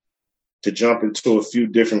to jump into a few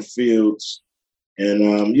different fields. And,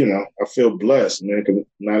 I feel blessed, man.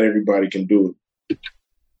 Not everybody can do it.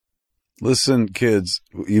 Listen, kids,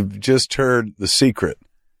 you've just heard the secret.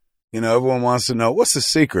 Everyone wants to know, what's the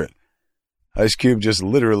secret? Ice Cube just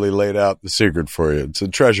literally laid out the secret for you. It's a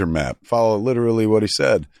treasure map. Follow literally what he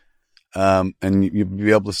said. And you'll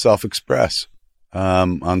be able to self-express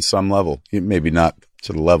on some level. Maybe not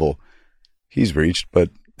to the level he's reached,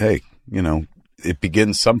 but hey, it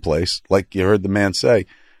begins someplace. Like you heard the man say,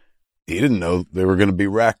 he didn't know they were going to be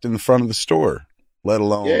racked in the front of the store, let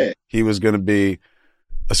alone he was going to be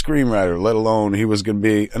a screenwriter, let alone he was going to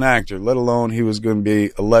be an actor, let alone he was going to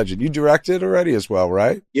be a legend. You directed already as well,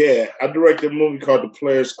 right? Yeah, I directed a movie called The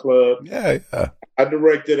Players Club. Yeah. I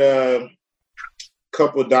directed a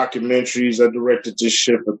couple of documentaries. I directed this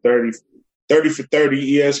shit for 30 for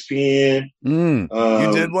 30 ESPN.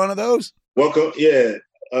 You did one of those? Welcome, yeah.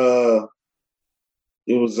 It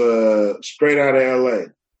was Straight Out of LA.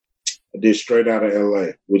 I did Straight Out of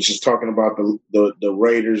LA, which is talking about the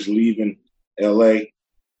Raiders leaving LA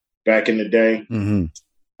back in the day.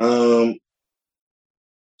 Mm-hmm.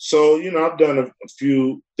 So, I've done a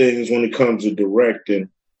few things when it comes to directing.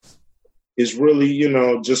 It's really,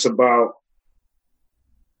 just about,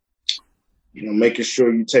 making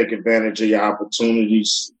sure you take advantage of your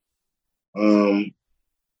opportunities. And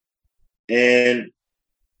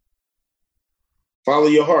follow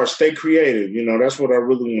your heart. Stay creative. That's what I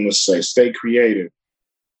really want to say. Stay creative.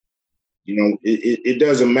 It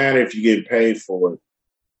doesn't matter if you get paid for it.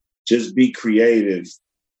 Just be creative,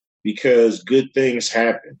 because good things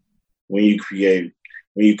happen when you create.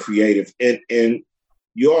 When you're creative, and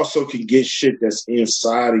you also can get shit that's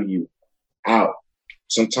inside of you out.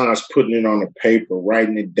 Sometimes putting it on a paper,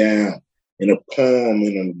 writing it down in a poem,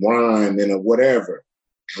 in a rhyme, in a whatever,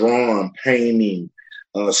 drawing, painting,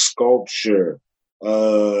 sculpture.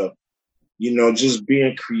 Just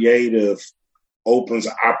being creative opens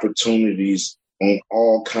opportunities on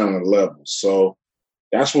all kind of levels. So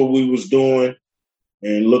that's what we was doing,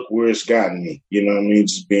 and look where it's gotten me. You know what I mean?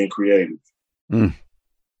 Just being creative. You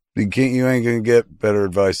ain't gonna get better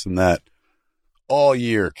advice than that all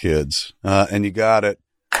year, kids. And you got it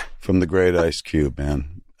from the great Ice Cube,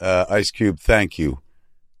 man. Ice Cube, thank you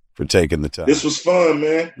for taking the time. This was fun,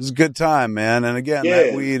 man. This was a good time, man. And again,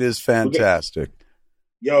 that weed is fantastic.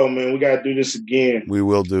 Yo, man, we got to do this again. We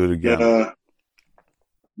will do it again.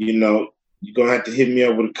 You're going to have to hit me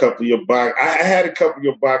up with a couple of your boxes. I had a couple of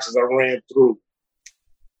your boxes I ran through.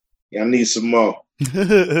 Yeah, I need some more.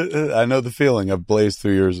 I know the feeling. I've blazed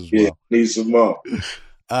through yours as well. Yeah, need some more.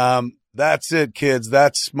 That's it, kids.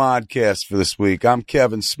 That's Smodcast for this week. I'm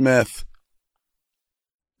Kevin Smith.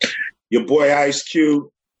 Your boy Ice Cube.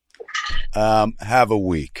 Have a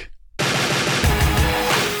week.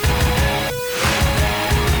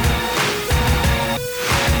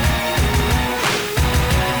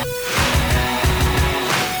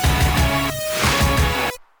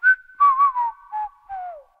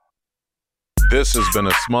 This has been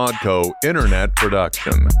a Smodco Internet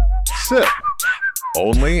production. Sip.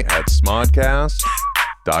 Only at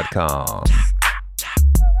smodcast.com.